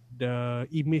the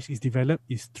image is developed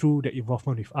is through the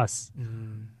involvement with us.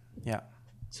 Yeah,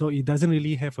 So it doesn't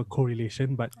really have a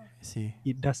correlation, but I see.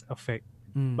 it does affect.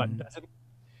 But doesn't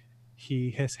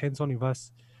he has hands on with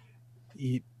us?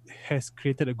 It has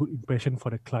created a good impression for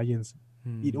the clients.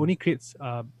 It only creates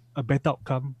a better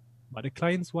outcome, but the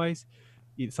clients wise,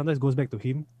 it sometimes goes back to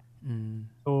him.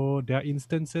 So there are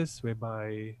instances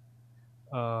whereby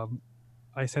um,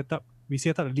 we set up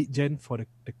a lead gen for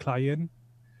the client,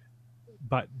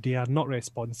 but they are not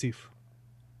responsive.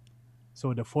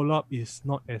 So the follow up is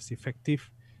not as effective.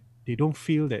 They don't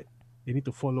feel that they need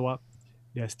to follow up.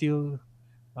 They are still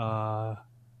uh,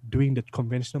 doing the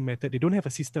conventional method. They don't have a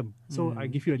system. So I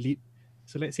give you a lead.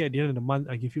 So let's say at the end of the month,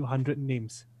 I give you 100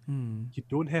 names. You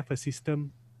don't have a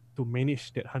system to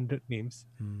manage that 100 names.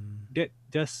 That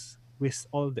just wastes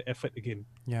all the effort again.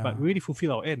 Yeah. But we already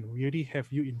fulfill our end. We already have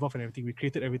you involved in everything. We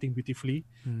created everything beautifully.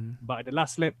 But at the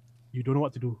last lap, you don't know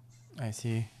what to do. I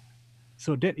see.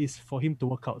 So that is for him to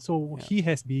work out. So Yeah. he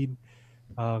has been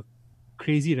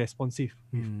crazy responsive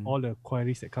with all the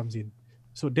queries that comes in.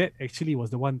 So that actually was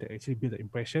the one that actually built the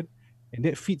impression, and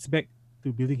that feeds back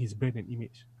to building his brand and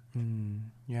image.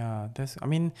 Yeah, I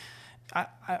mean,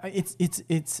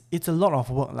 it's a lot of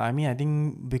work lah. I mean, I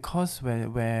think because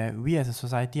where we as a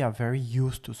society are very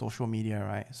used to social media,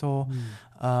 right? So,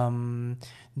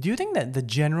 do you think that the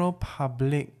general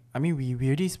public, I mean, we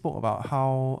already spoke about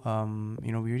how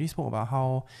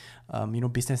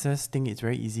businesses think it's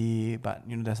very easy, but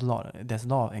there's a lot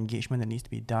of engagement that needs to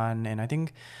be done, and I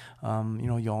think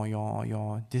your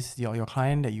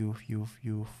client that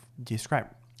you've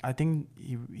described, I think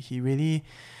he really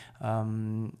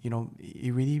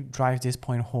it really drives this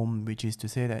point home, which is to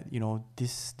say that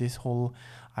this whole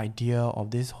idea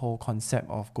of this whole concept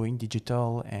of going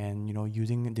digital and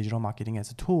using digital marketing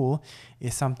as a tool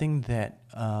is something that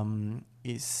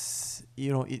is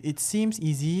it seems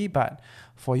easy, but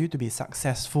for you to be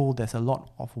successful, there's a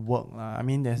lot of work. I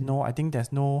mean, I think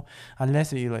there's no,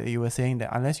 unless like you were saying that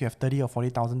unless you have $30,000 or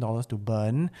 $40,000 to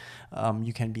burn,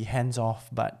 you can be hands off.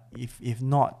 But if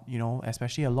not,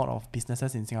 especially a lot of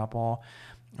businesses in Singapore,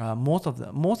 most of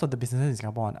the businesses in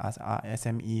Singapore are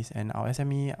SMEs, and our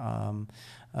SME,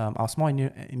 our small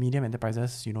and medium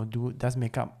enterprises, does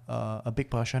make up a big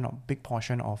portion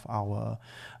of our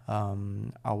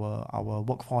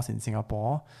workforce in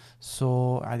Singapore.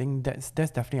 So I think that's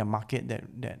definitely a market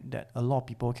that a lot of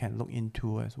people can look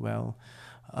into as well.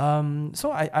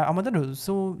 So I wanted to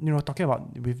talking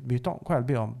about, we've talked quite a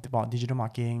bit about digital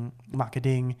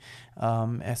marketing,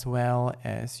 as well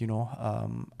as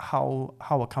how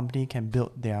a company can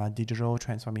build their digital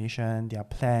transformation, their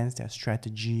plans, their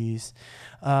strategies.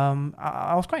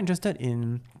 I was quite interested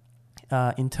in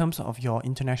terms of your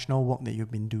international work that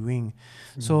you've been doing.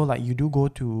 So like you do go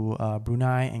to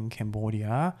Brunei and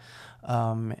Cambodia,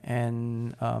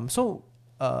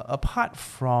 apart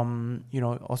from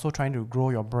also trying to grow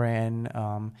your brand,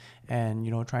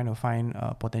 and trying to find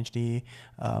potentially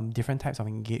different types of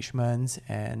engagements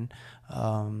and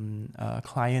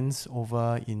clients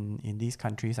over in these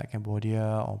countries like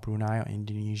Cambodia or Brunei or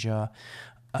Indonesia,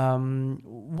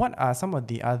 what are some of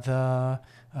the other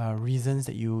reasons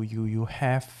that you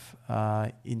have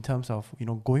in terms of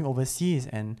going overseas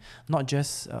and not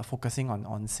just focusing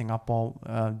on Singapore?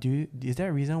 Is there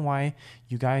a reason why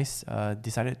you guys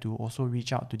decided to also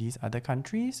reach out to these other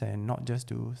countries and not just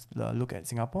to look at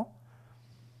Singapore?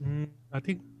 I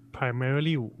think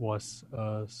primarily was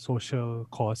a social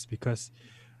cause, because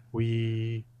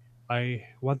I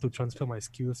want to transfer my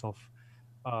skills of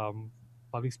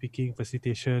public speaking,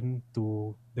 facilitation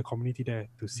to the community there,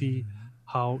 to see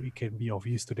how it can be of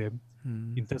use to them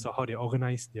Mm. in terms of how they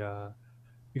organize their,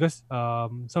 because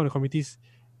some of the communities,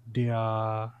 they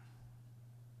are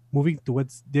moving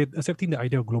towards, they're accepting the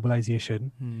idea of globalization,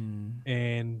 Mm.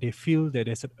 and they feel that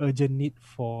there's an urgent need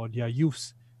for their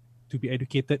youth to be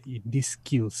educated in these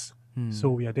skills.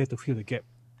 So Mm. we are there to fill the gap,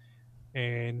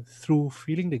 and through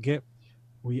filling the gap,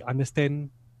 we understand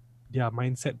their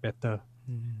mindset better.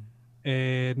 Mm.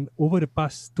 And over the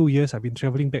past 2 years, I've been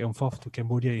traveling back and forth to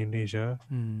Cambodia and Indonesia,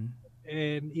 Mm.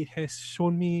 and it has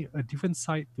shown me a different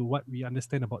side to what we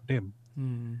understand about them.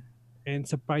 Mm. And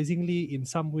surprisingly, in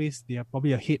some ways, they are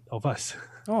probably ahead of us.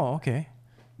 Oh, okay.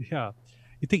 Yeah.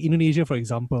 You take Indonesia, for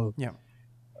example, Yeah.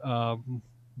 um,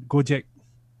 Gojek,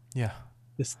 Yeah.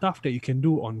 the stuff that you can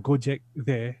do on Gojek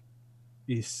there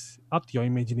is up to your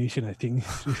imagination, I think.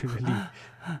 Really.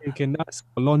 You can ask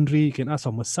for laundry, you can ask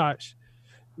for massage,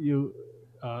 you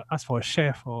ask for a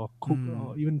chef or cook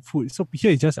or even food. So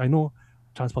here it's just, I know,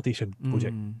 transportation,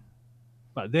 Gojek. Mm.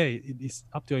 But there it is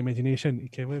up to your imagination.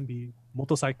 It can even be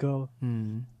motorcycle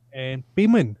Mm. and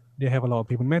payment. They have a lot of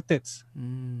payment methods.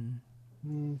 Mm.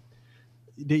 Mm,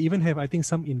 they even have, I think,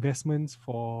 some investments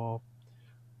for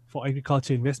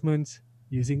agriculture investments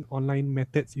using online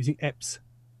methods, using apps.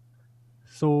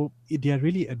 So they are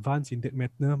really advanced in that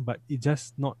matter, but it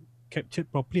just not captured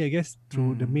properly, I guess,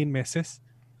 through the main masses.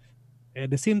 At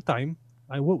the same time,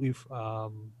 I work with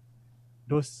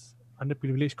those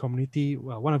underprivileged community.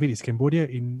 Well, one of it is Cambodia.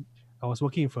 I was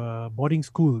working with a boarding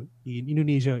school in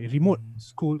Indonesia, a remote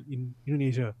school in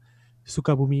Indonesia,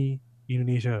 Sukabumi,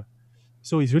 Indonesia.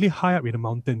 So it's really high up in the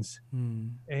mountains.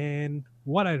 Mm. And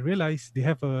what I realized, you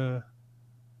have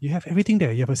everything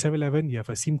there. You have a 7-Eleven, you have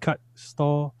a SIM card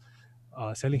store,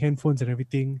 selling handphones and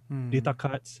everything, data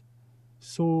cards.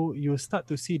 So you start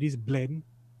to see this blend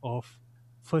of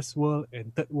first world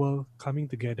and third world coming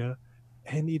together,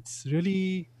 and it's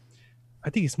really, I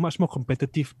think it's much more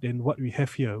competitive than what we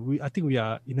have here. I think we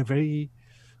are in a very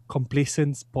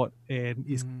complacent spot, and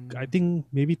it's, I think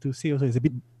maybe to say also, it's a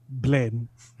bit bland.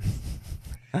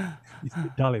 It's a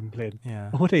bit dull and bland. Yeah.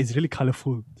 Over there is really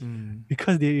colorful Mm.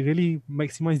 because they really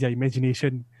maximize their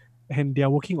imagination, and they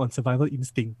are working on survival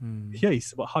instinct. Mm. Here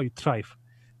is about how you thrive.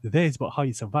 There is about how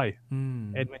you survive.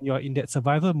 Mm. And when you are in that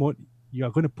survival mode, you are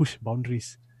going to push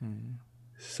boundaries. Mm.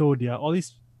 So they are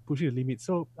always pushing the limits.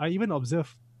 So I even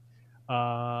observe,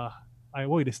 I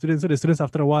work with the students. So the students,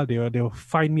 after a while, they'll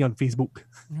find me on Facebook.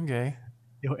 Okay.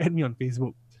 They'll add me on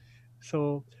Facebook.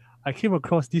 So I came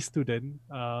across this student.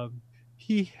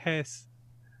 He has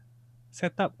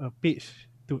set up a page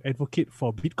to advocate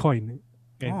for Bitcoin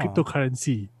and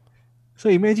cryptocurrency. So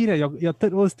imagine that your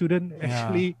third world student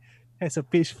actually has a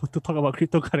page to talk about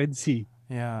cryptocurrency.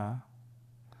 Yeah.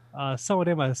 Some of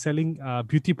them are selling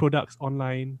beauty products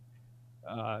online.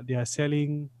 They are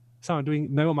selling, some are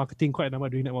doing network marketing, quite a number are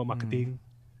doing network marketing.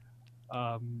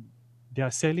 They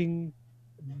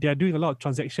are doing a lot of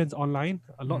transactions online,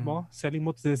 a lot more, selling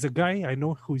motors. There's a guy I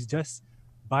know who's just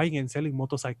buying and selling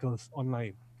motorcycles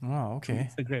online. Wow, okay.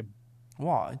 Through Instagram.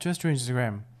 Wow, just through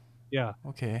Instagram. Yeah.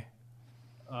 Okay.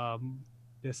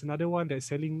 There's another one that's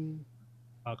selling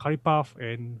curry puff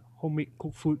and homemade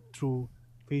cooked food through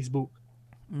Facebook.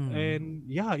 And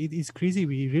yeah, it is crazy.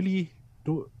 We really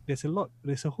do. There's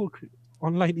a whole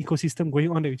online ecosystem going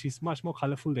on there, which is much more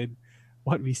colorful than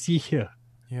what we see here.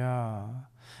 Yeah.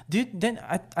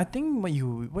 I think what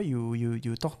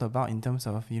you talked about in terms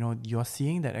of, you're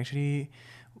seeing that actually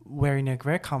we're in a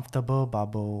very comfortable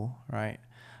bubble, right?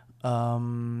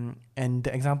 And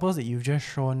the examples that you've just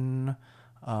shown,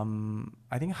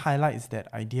 I think highlights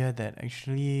that idea that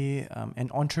actually an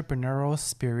entrepreneurial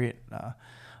spirit,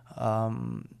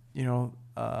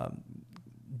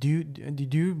 do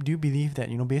you believe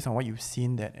that, based on what you've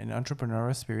seen, that an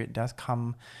entrepreneurial spirit does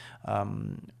come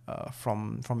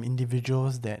from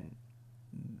individuals that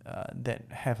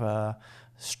have a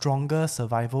stronger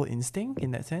survival instinct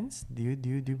in that sense? Do you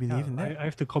believe in that? I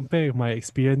have to compare my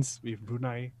experience with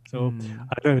Brunei. So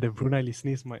I don't know if the Brunei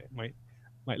listeners might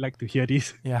like to hear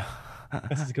this. Yeah.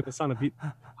 Because it's gonna sound a bit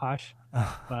harsh.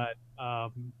 But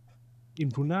in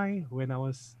Brunei, when I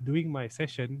was doing my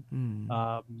session,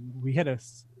 we had a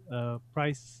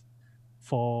prize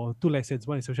for 2 lessons.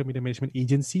 One is social media management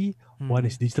agency, one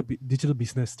is digital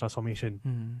business transformation.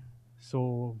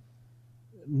 So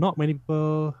not many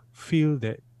people feel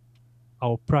that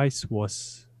our price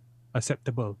was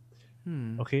acceptable.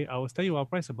 Okay, I was telling you our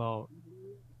price about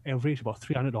average about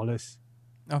 $300.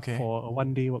 Okay. For a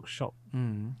 1-day workshop.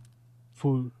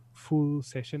 Full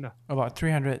session. About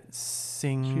 300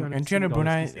 Sing 300 and 300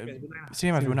 Brunei.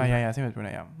 Same as Brunei. Yeah, same as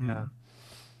Brunei. Yeah.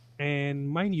 And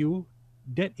mind you,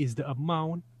 that is the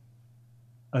amount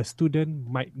a student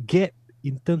might get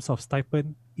in terms of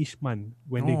stipend each month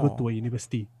when they go to a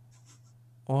university.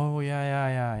 Oh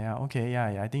yeah. Okay,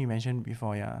 yeah. I think you mentioned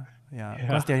before, yeah. Yeah.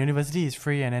 Because Yeah. their university is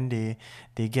free and then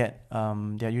they get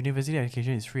their university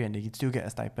education is free and they still get a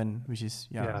stipend, which is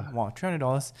Yeah. wow,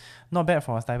 $300. Not bad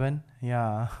for a stipend.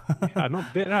 Yeah. Yeah,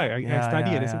 not bad, right? I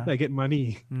study at the same Yeah. time I get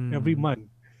money every Mm. month.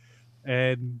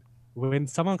 And when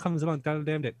someone comes along and tell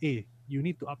them that, hey, you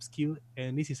need to upskill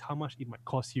and this is how much it might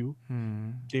cost you,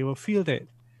 Mm. they will feel that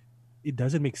it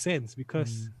doesn't make sense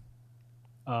because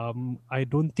Mm. I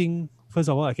don't think, first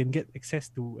of all, I can get access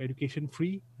to education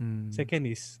free. Mm. Second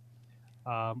is,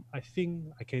 I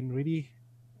think I can really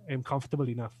am comfortable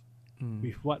enough Mm.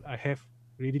 with what I have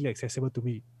readily accessible to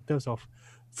me in terms of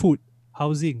food,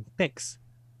 housing, tax,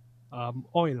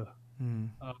 oil, Mm.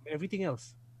 everything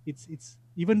else. It's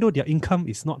even though their income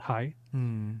is not high,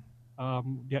 Mm.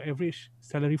 their average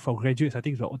salary for graduates I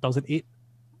think is about 1,008.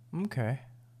 Okay.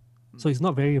 So it's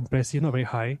not very impressive, not very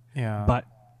high. Yeah. But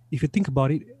if you think about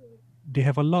it, they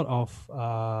have a lot of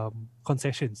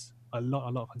concessions, a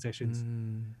lot of concessions.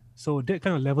 Mm. So that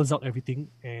kind of levels out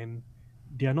everything, and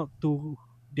they are not too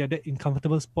they are that in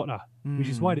comfortable spot which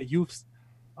is why Mm. the youths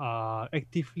are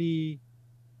actively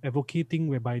advocating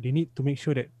whereby they need to make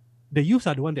sure that the youths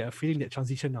are the one that are feeling that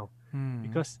transition now Mm.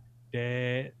 because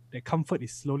their comfort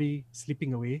is slowly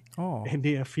slipping away Oh, and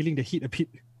they are feeling the heat a bit.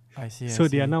 I see. So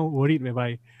they are now worried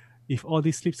whereby if all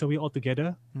this slips away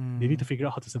altogether, they need to Mm. figure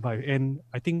out how to survive. And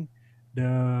I think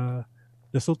the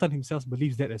the Sultan himself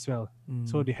believes that as well.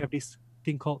 So Mm. they have this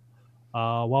thing called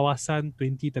Wawasan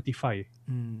 2035.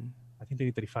 Mm. I think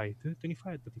 2035.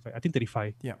 25 or 35. I think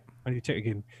 35. Yeah. I need to check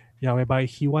again. Yeah, whereby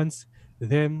he wants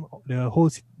them, the whole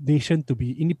nation, to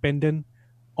be independent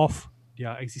of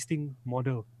their existing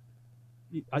model,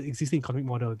 existing economic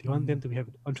model. They want them to have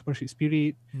entrepreneurship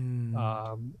spirit,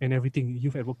 Mm. and everything,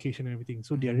 youth advocation and everything.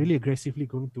 So they are Mm. really aggressively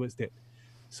going towards that.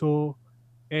 So,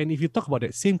 and if you talk about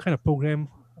that same kind of program,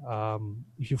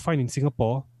 if you find in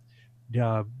Singapore, they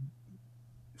are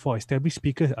for established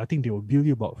speakers. I think they will bill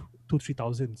you about 2-3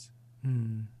 thousands.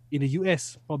 Mm. In the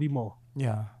US, probably more.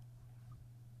 Yeah.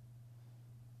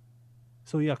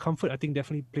 So yeah, comfort I think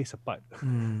definitely plays a part.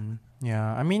 Mm,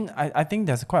 yeah, I mean, I think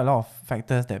there's quite a lot of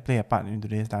factors that play a part into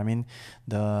this. I mean,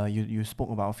 you spoke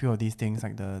about a few of these things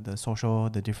like the social,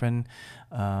 the different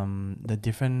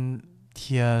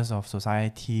tiers of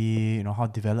society. You know how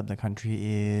developed the country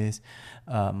is.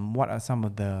 What are some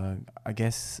of the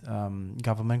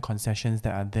government concessions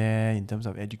that are there in terms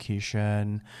of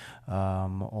education,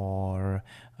 or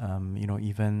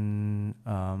even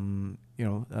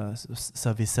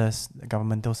services,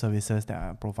 governmental services that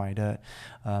are provided,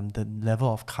 the level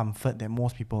of comfort that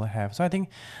most people have. So I think,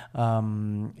 I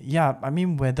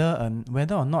mean, whether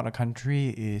or not a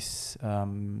country is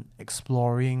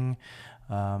exploring,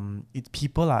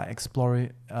 people are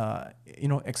exploring or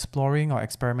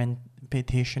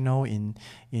experimentational in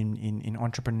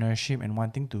entrepreneurship and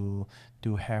wanting to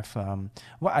have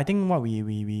what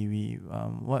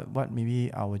maybe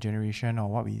our generation or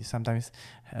what we sometimes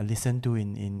listen to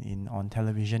in on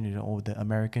television, the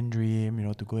American dream,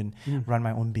 to go and run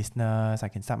my own business. I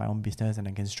can start my own business and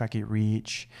I can strike it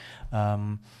rich.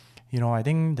 I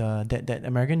think that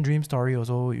American dream story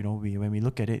also, when we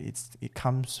look at it, it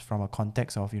comes from a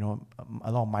context of a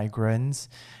lot of migrants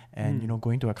and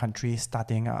going to a country,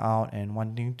 starting out and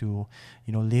wanting to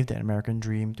live that American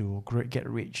dream to get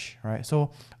rich, right?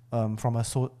 So from a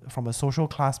social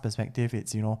class perspective,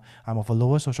 it's I'm of a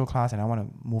lower social class and I want to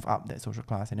move up that social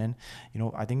class. And then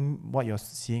I think what you're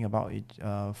seeing about it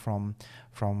from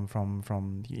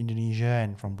Indonesia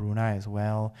and from Brunei as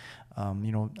well,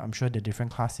 I'm sure the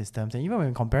different class systems, and even when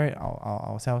we compare it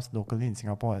ourselves locally in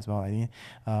Singapore as well, I think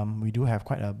we do have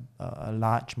quite a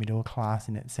large middle class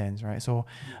in that sense, right? So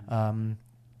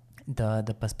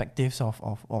the perspectives of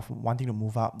wanting to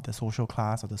move up the social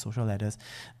class or the social ladders,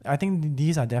 I think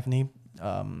these are definitely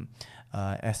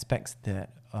aspects that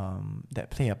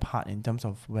play a part in terms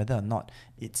of whether or not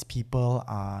its people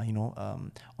are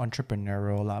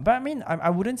entrepreneurial. But I mean, I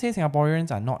wouldn't say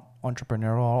Singaporeans are not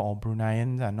entrepreneurial or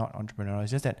Bruneians are not entrepreneurial. It's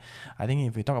just that I think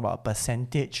if we talk about a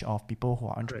percentage of people who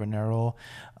are entrepreneurial,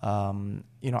 I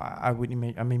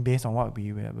would based on what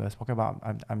we were spoken about,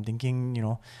 I'm thinking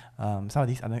some of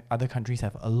these other countries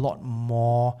have a lot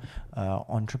more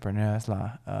entrepreneurs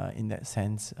in that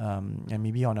sense, and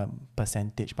maybe on a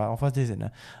percentage, but of course this is an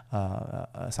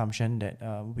assumption that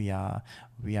we're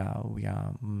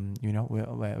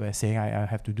saying I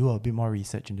have to do a bit more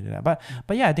research into that, but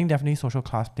yeah, I think definitely social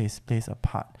class plays a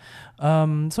part.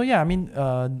 So yeah, I mean,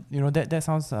 that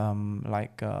sounds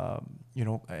like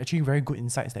actually very good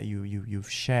insights that you've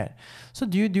shared. So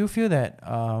do you feel that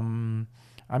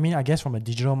I mean, I guess from a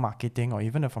digital marketing or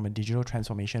even from a digital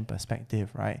transformation perspective,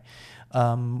 right?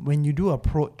 When you do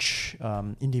approach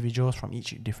individuals from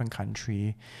each different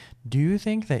country, do you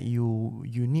think that you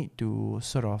need to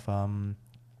sort of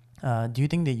do you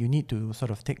think that you need to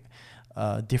sort of take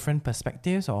different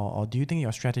perspectives, or do you think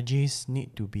your strategies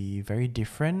need to be very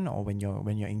different, or when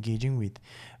you're engaging with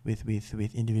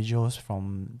individuals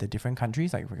from the different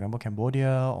countries, like for example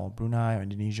Cambodia or Brunei or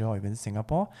Indonesia or even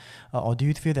Singapore, or do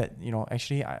you feel that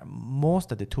actually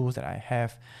most of the tools that I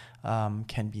have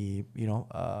can be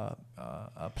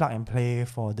plug and play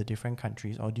for the different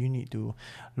countries, or do you need to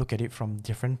look at it from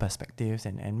different perspectives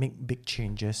and make big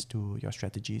changes to your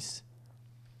strategies?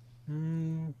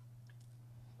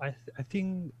 I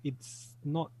think it's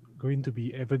not going to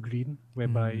be evergreen,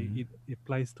 whereby it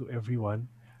applies to everyone.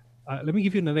 Let me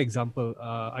give you another example.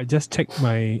 I just checked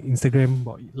my Instagram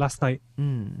last night.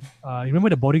 You remember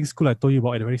the boarding school I told you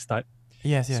about at the very start?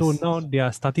 Yes. So now they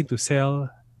are starting to sell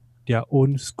their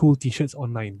own school T-shirts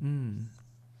online.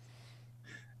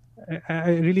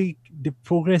 I really, the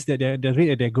progress that the rate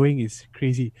that they're going is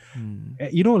crazy.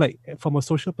 Like from a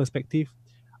social perspective,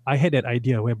 I had that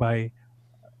idea whereby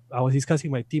I was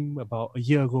discussing my team about a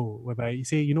year ago, whereby you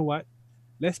say, you know what,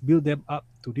 let's build them up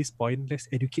to this point. Let's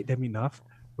educate them enough,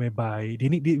 whereby they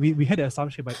need. We had the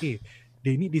assumption by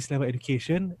they need this level of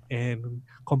education and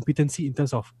competency in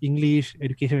terms of English,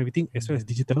 education, everything, as well as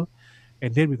digital.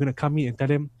 And then we're gonna come in and tell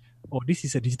them, oh, this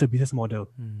is a digital business model.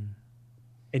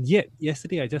 And yet,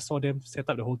 yesterday I just saw them set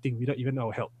up the whole thing without even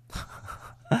our help.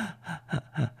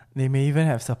 They may even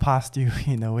have surpassed you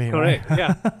in a way, Correct. right?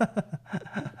 Yeah.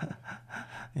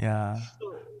 Yeah.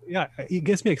 So, yeah, it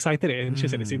gets me excited and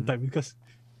anxious at the same time because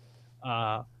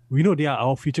we know they are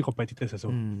our future competitors as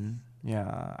well.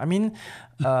 Yeah, I mean,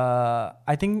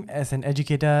 I think as an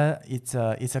educator, it's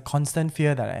a constant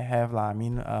fear that I have, lah. I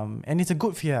mean, and it's a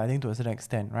good fear, I think, to a certain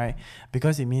extent, right?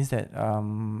 Because it means that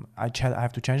I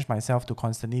have to challenge myself to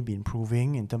constantly be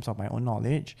improving in terms of my own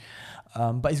knowledge.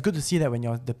 But it's good to see that when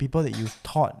the people that you've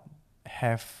taught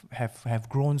have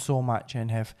grown so much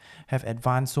and have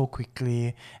advanced so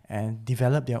quickly and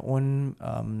developed their own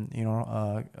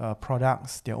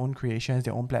products, their own creations,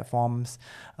 their own platforms,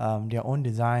 their own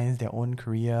designs, their own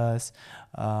careers,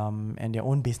 and their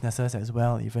own businesses as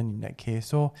well, even in that case.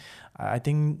 So I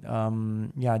think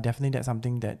definitely that's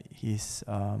something that is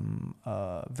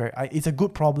it's a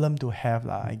good problem to have,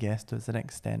 I guess, to a certain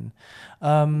extent.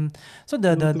 So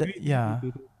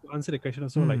to answer the question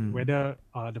also, like whether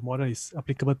the model is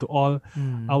applicable to all,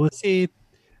 I would say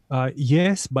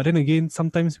yes, but then again,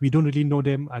 sometimes we don't really know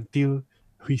them until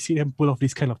we see them pull off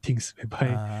these kind of things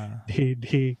whereby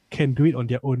they can do it on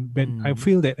their own. But I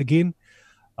feel that again,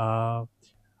 I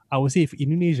would say if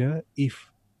Indonesia,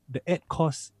 if the ad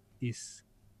cost is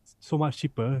so much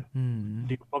cheaper,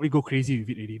 they could probably go crazy with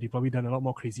it already. They've probably done a lot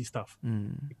more crazy stuff.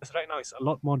 Because right now it's a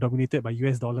lot more dominated by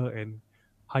US dollar and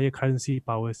higher currency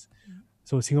powers.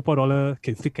 So Singapore dollar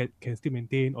can still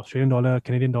maintain, Australian dollar,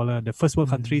 Canadian dollar. The first world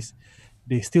countries,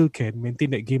 they still can maintain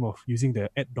that game of using the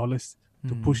ad dollars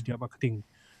to push their marketing.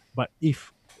 But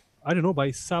if, I don't know,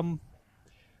 by some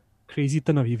crazy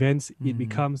turn of events, it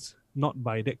becomes not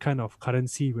by that kind of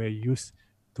currency where you use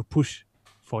to push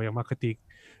for your marketing,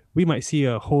 we might see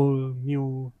a whole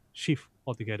new shift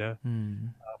altogether.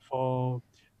 For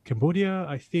Cambodia,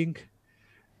 I think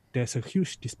there's a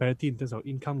huge disparity in terms of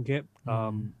income gap.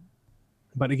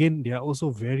 But again, they are also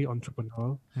very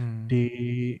entrepreneurial.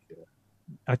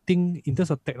 I think in terms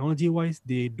of technology wise,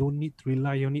 they don't need to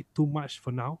rely on it too much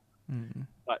for now.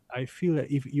 But I feel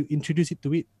that if you introduce it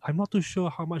to it, I'm not too sure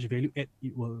how much value add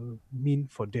it will mean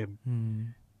for them.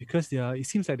 Because it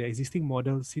seems like the existing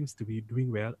model seems to be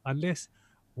doing well, unless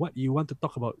what you want to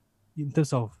talk about in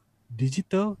terms of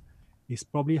digital is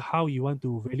probably how you want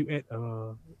to value add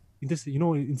in this,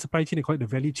 in supply chain they call it the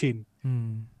value chain.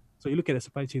 So you look at the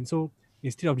supply chain. So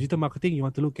instead of digital marketing, you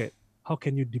want to look at how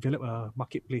can you develop a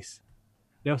marketplace.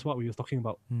 That's what we were talking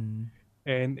about.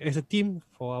 And as a team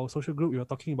for our social group, we were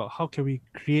talking about how can we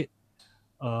create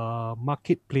a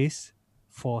marketplace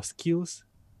for skills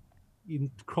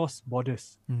in cross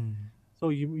borders. So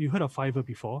you heard of Fiverr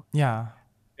before? Yeah.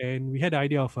 And we had the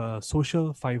idea of a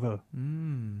social Fiverr.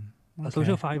 A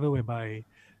social Fiverr whereby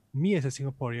me as a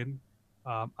Singaporean,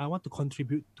 I want to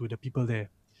contribute to the people there.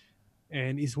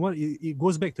 And it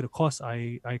goes back to the course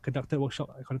I conducted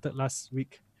last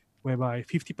week, whereby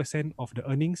 50% of the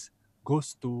earnings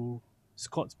goes to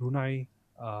Scott's Brunei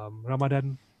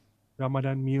Ramadan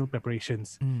meal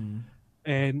preparations.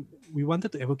 And we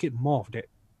wanted to advocate more of that,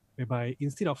 whereby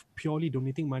instead of purely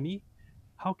donating money,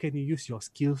 how can you use your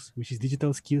skills, which is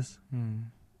digital skills,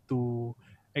 to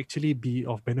actually be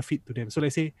of benefit to them? So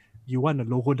let's say you want a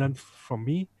logo done from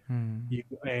me, Mm.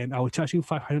 and I will charge you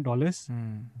 $500.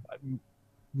 Mm.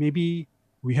 Maybe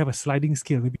we have a sliding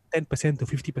scale. Maybe 10% to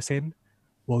 50%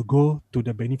 will go to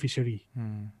the beneficiary,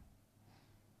 Mm.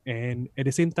 and at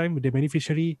the same time, the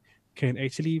beneficiary can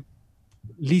actually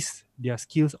list their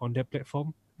skills on that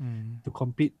platform Mm. to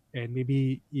compete and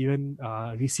maybe even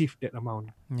receive that amount.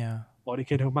 Yeah. Or they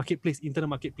can have a marketplace, internal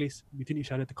marketplace between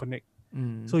each other to connect.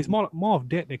 Mm. So it's more of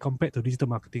that compared to digital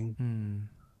marketing. Mm.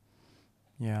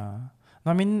 Yeah.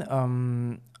 No, I mean,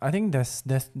 I think there's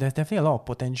definitely a lot of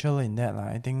potential in that,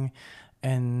 lah. I think,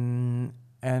 and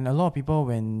and a lot of people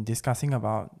when discussing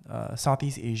about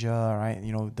Southeast Asia, right?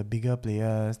 You know, the bigger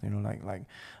players, you know,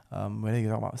 whether you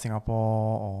talk about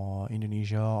Singapore or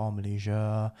Indonesia or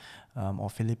Malaysia, or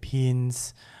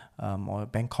Philippines, or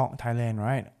Bangkok, Thailand,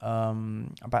 right?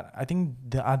 But I think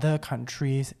the other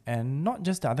countries, and not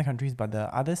just the other countries, but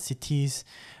the other cities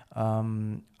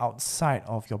outside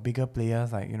of your bigger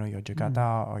players, like, you know, your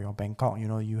Jakarta or your Bangkok, you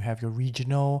know, you have your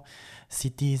regional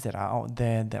cities that are out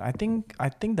there that I think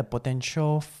the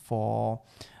potential for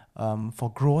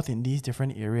growth in these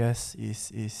different areas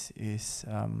is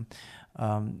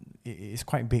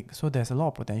quite big. So there's a lot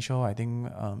of potential, I think,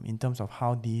 in terms of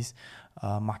how these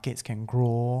markets can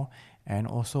grow, and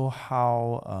also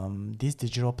how these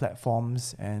digital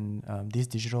platforms and these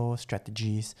digital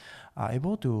strategies are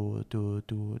able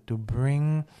to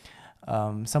bring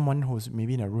someone who's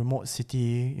maybe in a remote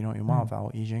city, you know, in one of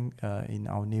our Asian, in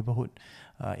our neighborhood,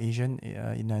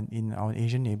 in our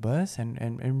Asian neighbors,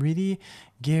 and really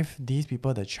give these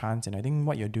people the chance. And I think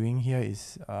what you're doing here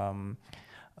is,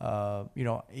 you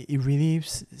know, it really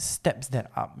steps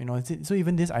that up, you know. So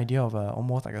even this idea of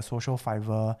almost like a social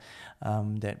Fiverr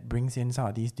that brings in some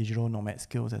of these digital nomad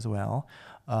skills as well.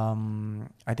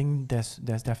 I think there's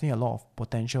definitely a lot of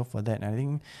potential for that. And I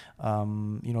think,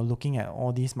 you know, looking at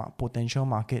all these potential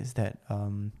markets that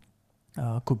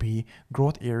could be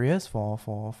growth areas for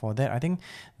that. I think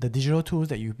the digital tools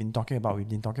that we've been talking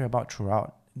about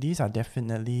throughout, these are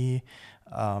definitely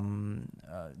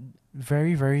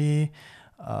very, very,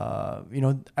 you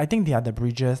know, I think they are the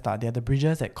bridges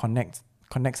that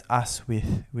connects us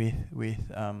with you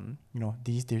know,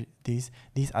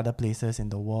 these other places in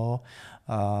the world,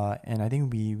 and I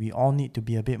think we all need to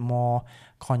be a bit more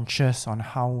conscious on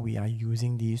how we are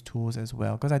using these tools as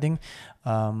well, because I think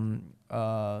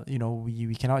you know,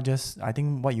 we cannot just, I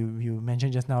think what you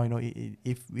mentioned just now, you know,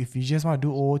 if you just want to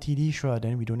do OOTD, sure,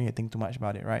 then we don't need to think too much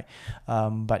about it, right?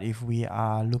 But if we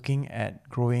are looking at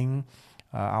growing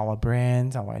our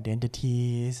brands, our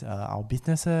identities, our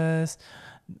businesses,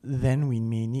 then we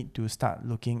may need to start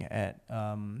looking at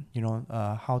you know,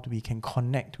 how we can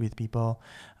connect with people,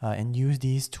 and use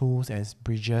these tools as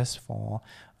bridges for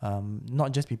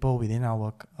not just people within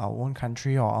our own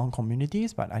country or our own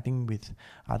communities, but I think with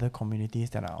other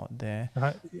communities that are out there.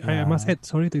 I must add,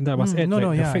 sorry to interrupt, I must add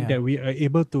the fact that we are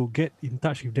able to get in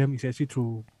touch with them is actually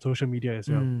through social media as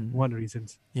well. One of the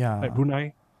reasons. Like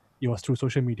Brunei, it was through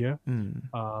social media.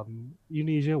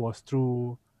 Indonesia was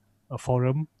through a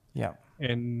forum. Yeah.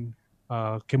 And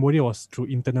Cambodia was through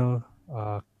internal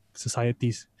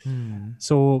societies.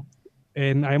 So,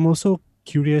 and I'm also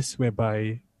curious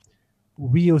whereby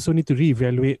we also need to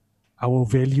reevaluate our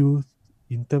value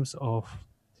in terms of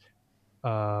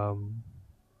how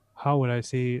would I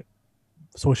say,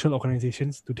 social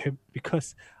organizations to them,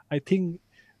 because I think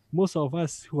most of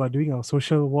us who are doing our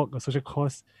social work or social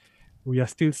cause, we are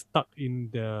still stuck in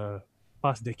the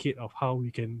past decade of how we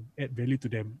can add value to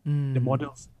them, the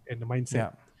models and the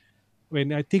mindset.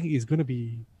 When I think it's going to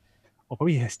be, or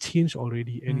probably has changed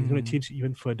already, and it's going to change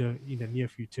even further in the near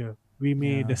future. We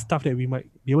may, the stuff that we might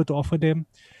be able to offer them,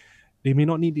 they may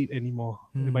not need it anymore.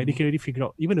 But they can already figure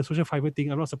out. Even the social Fiverr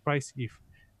thing, I'm not surprised if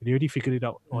they already figured it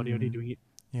out or they're already doing it.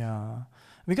 Yeah,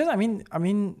 because I mean,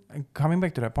 coming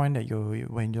back to that point that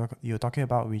you're talking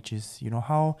about, which is, you know,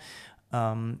 how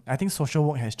I think social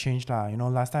work has changed lah. You know,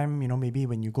 last time, you know, maybe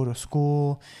when you go to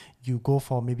school, you go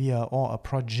for maybe a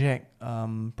project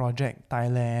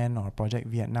Thailand or project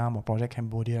Vietnam or project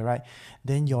Cambodia, right?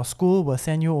 Then your school will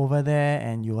send you over there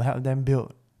and you'll help them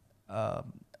build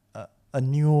a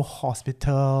new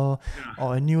hospital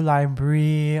or a new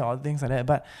library or things like that.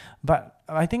 But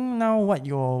I think now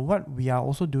what we are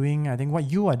also doing, I think what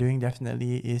you are doing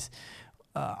definitely is,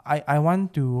 I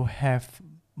want to have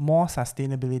more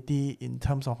sustainability in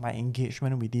terms of my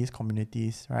engagement with these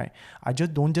communities, right? I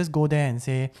just don't just go there and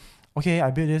say, okay,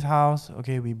 I built this house,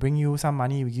 okay, we bring you some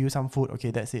money, we give you some food, okay,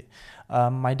 that's it.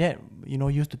 My dad, you know,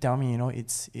 used to tell me, you know,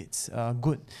 it's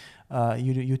good.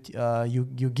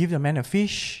 You give the man a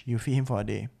fish, you feed him for a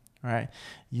day, right?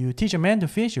 You teach a man to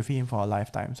fish, you feed him for a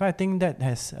lifetime. So I think that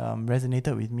has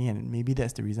resonated with me, and maybe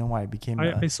that's the reason why I became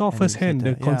I saw an firsthand the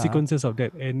illustrator. Yeah. consequences of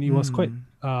that, and it was quite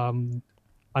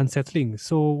unsettling.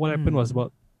 So what happened was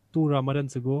about 2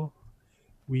 Ramadans ago,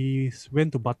 we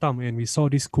went to Batam and we saw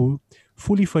this school,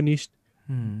 fully furnished,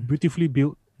 beautifully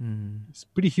built. It's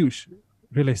pretty huge,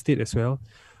 real estate as well.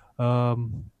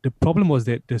 The problem was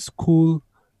that the school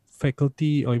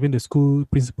faculty or even the school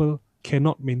principal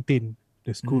cannot maintain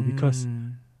the school because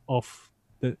of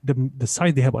the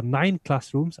size. They have about 9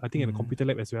 classrooms, I think, and a computer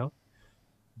lab as well,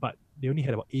 but they only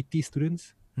had about 80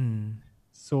 students.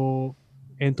 So,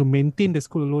 and to maintain the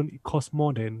school alone, it costs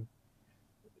more than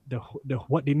the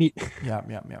what they need. Yeah.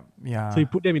 So you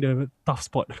put them in a tough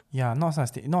spot. Yeah, not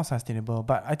sustainable.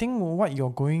 But I think what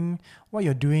you're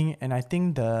doing, and I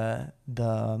think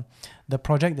the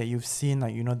project that you've seen,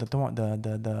 like, you know,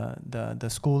 the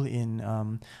school in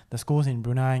the schools in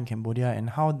Brunei and Cambodia, and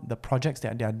how the projects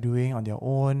that they are doing on their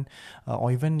own,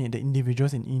 or even the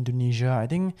individuals in Indonesia, I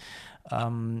think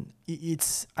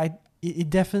it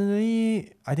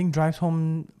definitely, I think, drives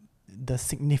home the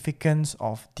significance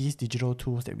of these digital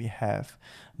tools that we have,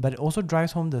 but it also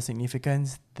drives home the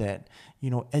significance that, you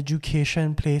know,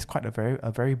 education plays quite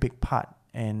a very big part,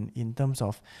 and in terms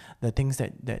of the things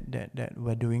that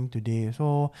we're doing today.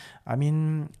 So I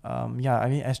mean,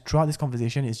 as throughout this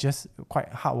conversation, it's just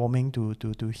quite heartwarming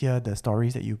to hear the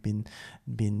stories that you've been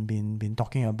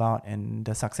talking about, and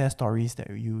the success stories that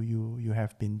you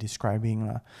have been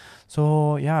describing.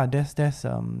 So yeah, that's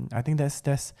I think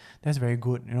that's very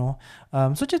good, you know.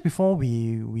 So just before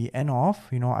we end off,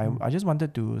 you know, I just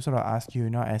wanted to sort of ask you, you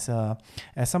know, as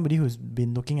somebody who's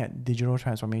been looking at digital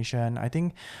transformation, I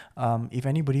think if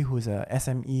anybody who's a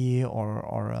SME or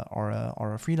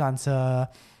a freelancer,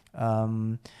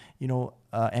 you know,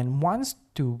 and wants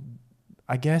to,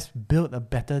 I guess, build a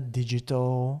better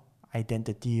digital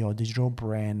identity or digital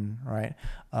brand, right?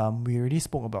 We already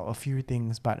spoke about a few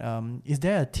things, but is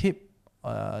there a tip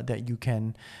that you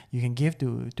can give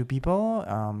to people,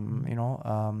 you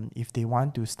know, if they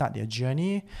want to start their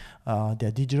journey,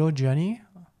 their digital journey?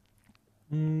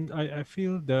 I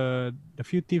feel the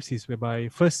few tips is whereby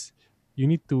first you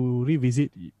need to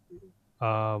revisit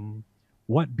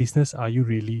what business are you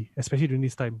really, especially during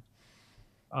this time.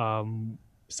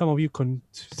 Some of you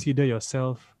consider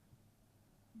yourself,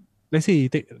 let's say you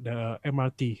take the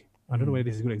MRT. I don't know whether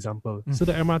this is a good example. So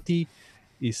the MRT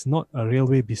is not a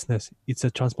railway business, it's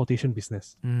a transportation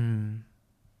business.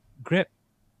 Grab,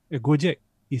 Gojek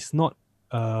is not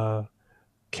a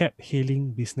cab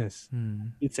hailing business,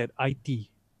 it's an IT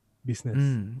business.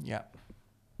 Yeah.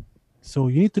 So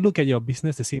you need to look at your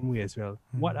business the same way as well.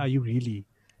 What are you really?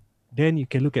 Then you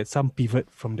can look at some pivot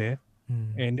from there,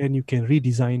 and then you can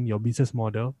redesign your business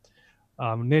model.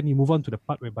 Then you move on to the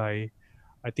part whereby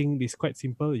I think it's quite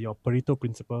simple, your Pareto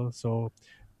principle. So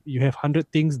you have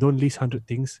 100 things, don't list 100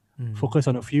 things. Focus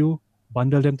on a few,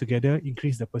 bundle them together,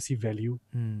 increase the perceived value.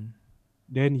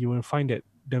 Then you will find that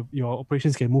your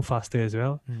operations can move faster as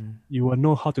well. You will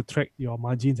know how to track your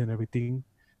margins and everything.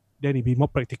 Then it'll be more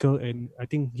practical, and I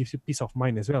think gives you peace of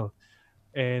mind as well.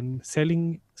 And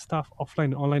selling stuff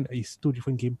offline and online is two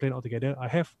different game plan altogether. I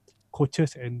have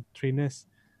coaches and trainers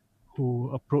who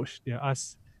approach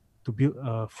us to build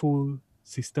a full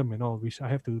system and all, which I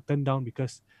have to turn down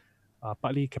because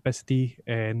partly capacity,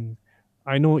 and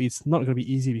I know it's not going to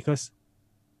be easy because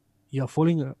you're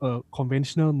following a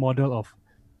conventional model of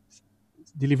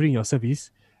delivering your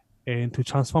service, and to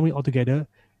transform it altogether,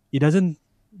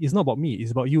 it's not about me,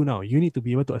 it's about you now. You need to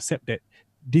be able to accept that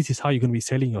this is how you're going to be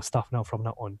selling your stuff now from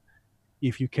now on.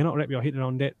 If you cannot wrap your head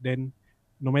around that, then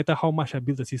no matter how much I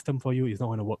build the system for you, it's not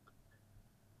going to work.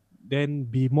 Then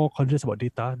be more conscious about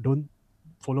data. Don't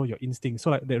follow your instinct.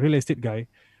 So like the real estate guy,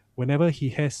 whenever he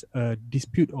has a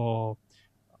dispute or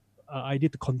idea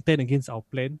to contend against our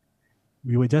plan,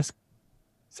 we will just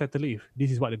settle it if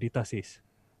this is what the data says.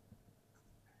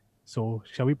 So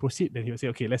shall we proceed? Then he will say,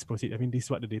 okay, let's proceed. I mean, this is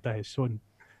what the data has shown.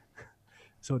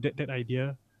 So that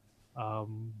idea,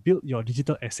 build your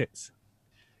digital assets.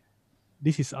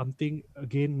 This is something,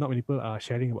 again, not many people are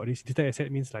sharing about this. Digital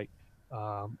asset means like,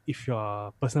 if you're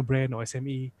a personal brand or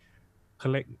SME,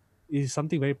 collect is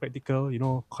something very practical, you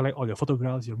know, collect all your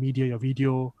photographs, your media, your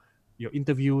video, your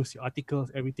interviews, your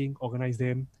articles, everything, organize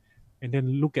them, and then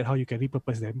look at how you can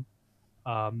repurpose them.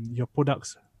 Your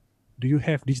products, do you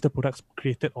have digital products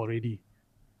created already?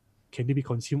 Can they be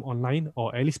consumed online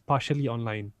or at least partially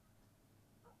online?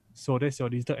 So that's your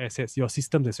digital assets, your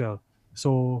systems as well.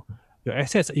 So your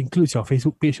assets includes your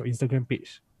Facebook page, your Instagram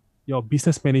page. Your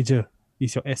business manager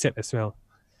is your asset as well.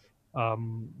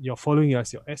 Your following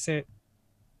as your asset.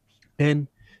 Then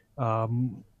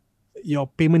your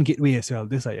payment gateway as well.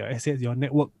 This are your assets, your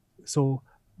network. So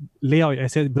lay out your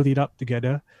assets, build it up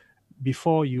together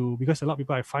before you, because a lot of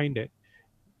people I find that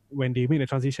when they make the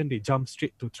transition, they jump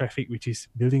straight to traffic, which is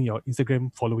building your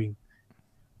Instagram following.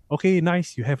 Okay,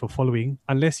 nice, you have a following,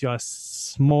 unless you're a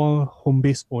small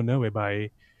home-based owner whereby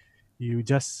you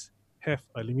just have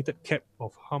a limited cap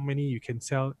of how many you can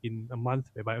sell in a month,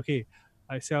 whereby, okay,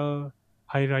 I sell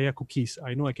Hari Raya cookies.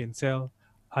 I know I can sell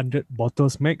 100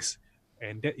 bottles max,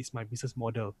 and that is my business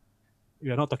model. We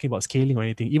are not talking about scaling or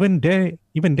anything. Even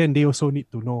then, they also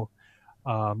need to know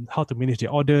how to manage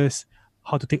their orders,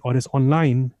 how to take orders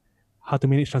online, how to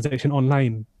manage transaction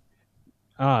online.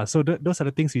 So those are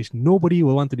the things which nobody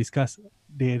will want to discuss.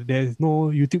 There's no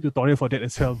YouTube tutorial for that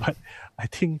as well. But I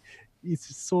think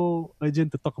it's so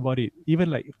urgent to talk about it.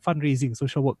 Even like fundraising,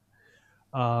 social work.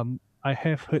 I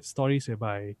have heard stories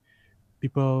whereby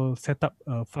people set up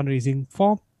a fundraising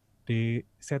form, they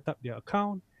set up their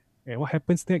account, and what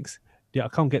happens next? Their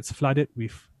account gets flooded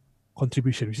with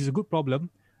contribution, which is a good problem.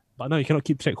 But now you cannot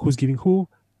keep track who's giving who,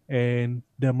 and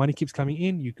the money keeps coming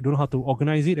in. You don't know how to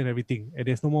organize it and everything, and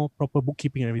there's no more proper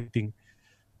bookkeeping and everything.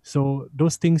 So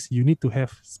those things you need to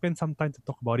have spend some time to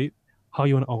talk about it, how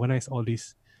you want to organize all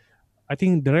this. I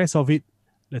think the rest of it,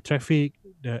 the traffic,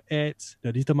 the ads,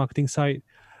 the digital marketing side,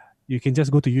 you can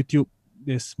just go to YouTube.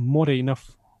 There's more than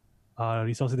enough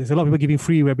resources. There's a lot of people giving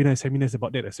free webinars and seminars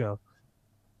about that as well.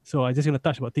 So I just going to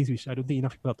touch about things which I don't think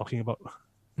enough people are talking about.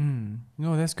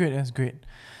 No, that's great. That's great.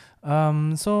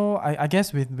 So I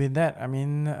guess with that, I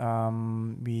mean,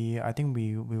 I think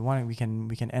we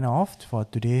can end off for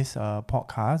today's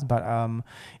podcast. But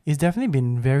it's definitely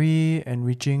been very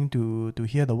enriching to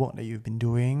hear the work that you've been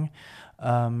doing.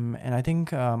 And I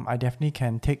think I definitely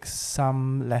can take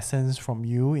some lessons from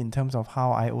you in terms of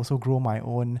how I also grow my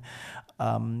own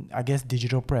I guess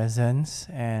digital presence,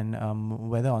 and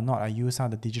whether or not I use some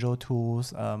of the digital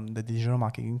tools, the digital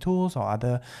marketing tools or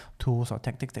other tools or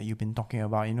tactics that you've been talking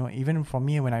about. Even for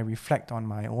me, when I reflect on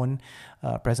my own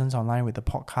presence online with the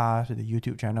podcast, with the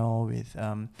YouTube channel, with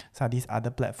some of these other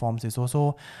platforms, it's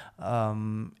also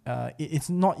it's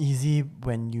not easy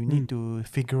when you need to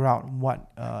figure out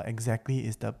what exactly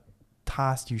is the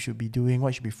task you should be doing, what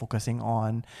you should be focusing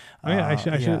on. I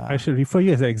should refer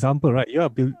you as an example, right? You're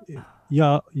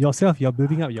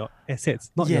building up your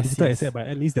assets, not your digital asset, but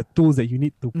at least the tools that you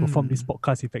need to perform this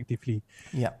podcast effectively.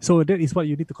 Yeah. So that is what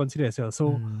you need to consider as well.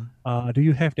 So do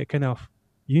you have that kind of,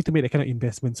 you need to make that kind of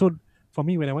investment. So for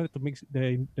me, when I wanted to make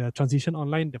the transition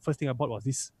online, the first thing I bought was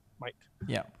this mic.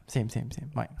 Yeah, same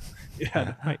mic. Yeah,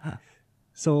 the mic.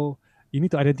 So you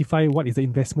need to identify what is the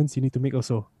investments you need to make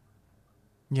also.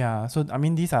 Yeah, so I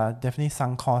mean these are definitely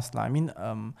sunk costs. I mean,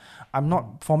 I'm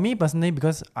not, for me personally,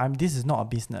 because this is not a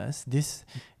business. This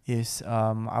is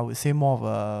I would say more of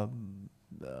a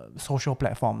social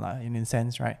platform in a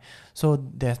sense, right? So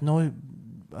there's no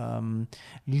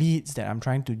leads that I'm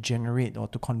trying to generate or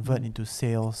to convert into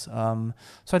sales. So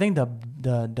I think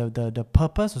the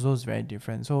purpose also is very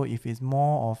different. So if it's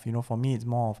more of, for me, it's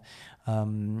more of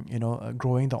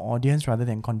growing the audience rather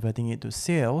than converting it to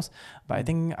sales. But I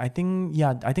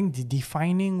think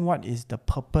defining what is the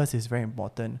purpose is very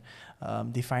important.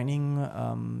 Defining,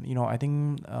 I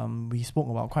think we spoke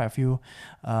about quite a few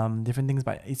different things,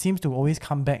 but it seems to always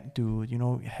come back to,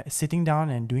 sitting down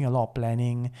and doing a lot of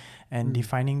planning and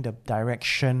defining the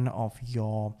direction of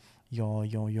your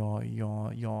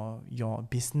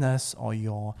business or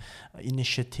your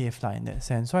initiative, in that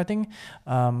sense. So I think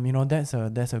that's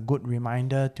a good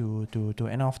reminder to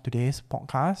end off today's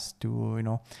podcast,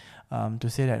 to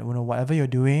say that whatever you're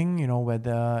doing,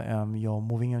 whether you're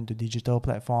moving into digital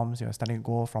platforms, you're starting to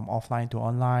go from offline to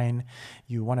online,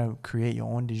 you want to create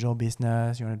your own digital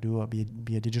business, you want to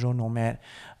be a digital nomad.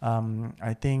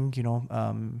 I think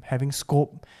having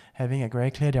scope, having a very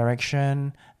clear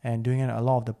direction, and doing a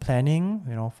lot of the planning,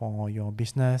 for your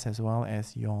business as well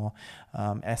as your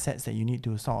assets that you need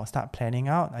to sort of start planning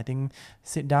out. I think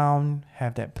sit down,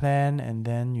 have that plan, and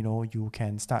then you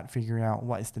can start figuring out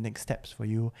what is the next steps for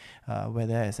you,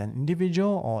 whether as an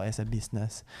individual or as a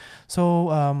business. So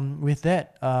with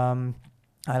that,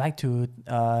 I'd like to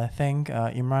thank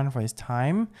Imran for his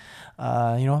time,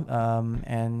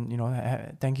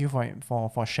 thank you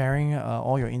for sharing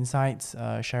all your insights,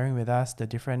 sharing with us the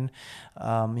different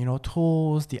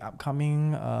tools, the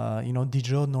upcoming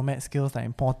digital nomad skills that are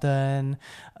important,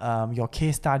 your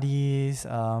case studies,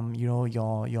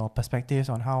 your perspectives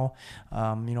on how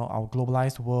our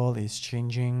globalized world is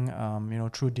changing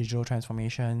through digital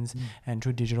transformations and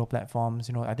through digital platforms.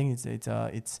 I think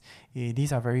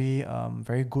these are very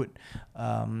very good,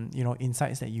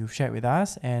 insights that you've shared with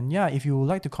us. And yeah, if you would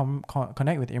like to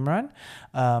connect with Imran,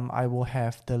 I will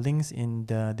have the links in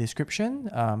the description.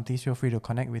 Please feel free to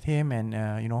connect with him and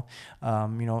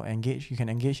engage. You can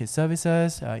engage his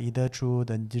services either through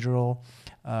the Digital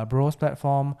Bros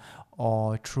platform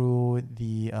or through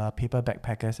the paper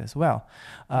backpackers as well.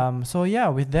 So yeah,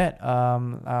 with that,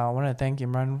 I want to thank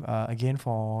Imran again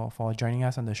for joining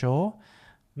us on the show.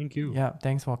 Thank you. Yeah,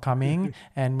 thanks for coming,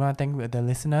 and want to thank the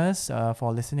listeners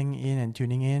for listening in and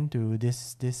tuning in to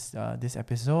this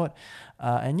episode.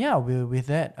 And yeah, with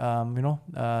that,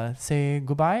 say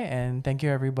goodbye and thank you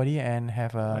everybody, and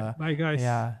have a Bye guys.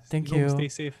 Yeah, thank you. Stay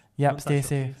safe. Yep, Don't stay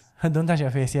touch your safe. face. Don't touch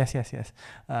your face. Yes.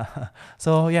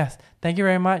 So yes, thank you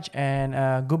very much,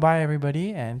 and goodbye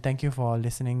everybody, and thank you for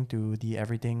listening to the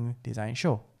Everything Design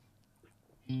Show.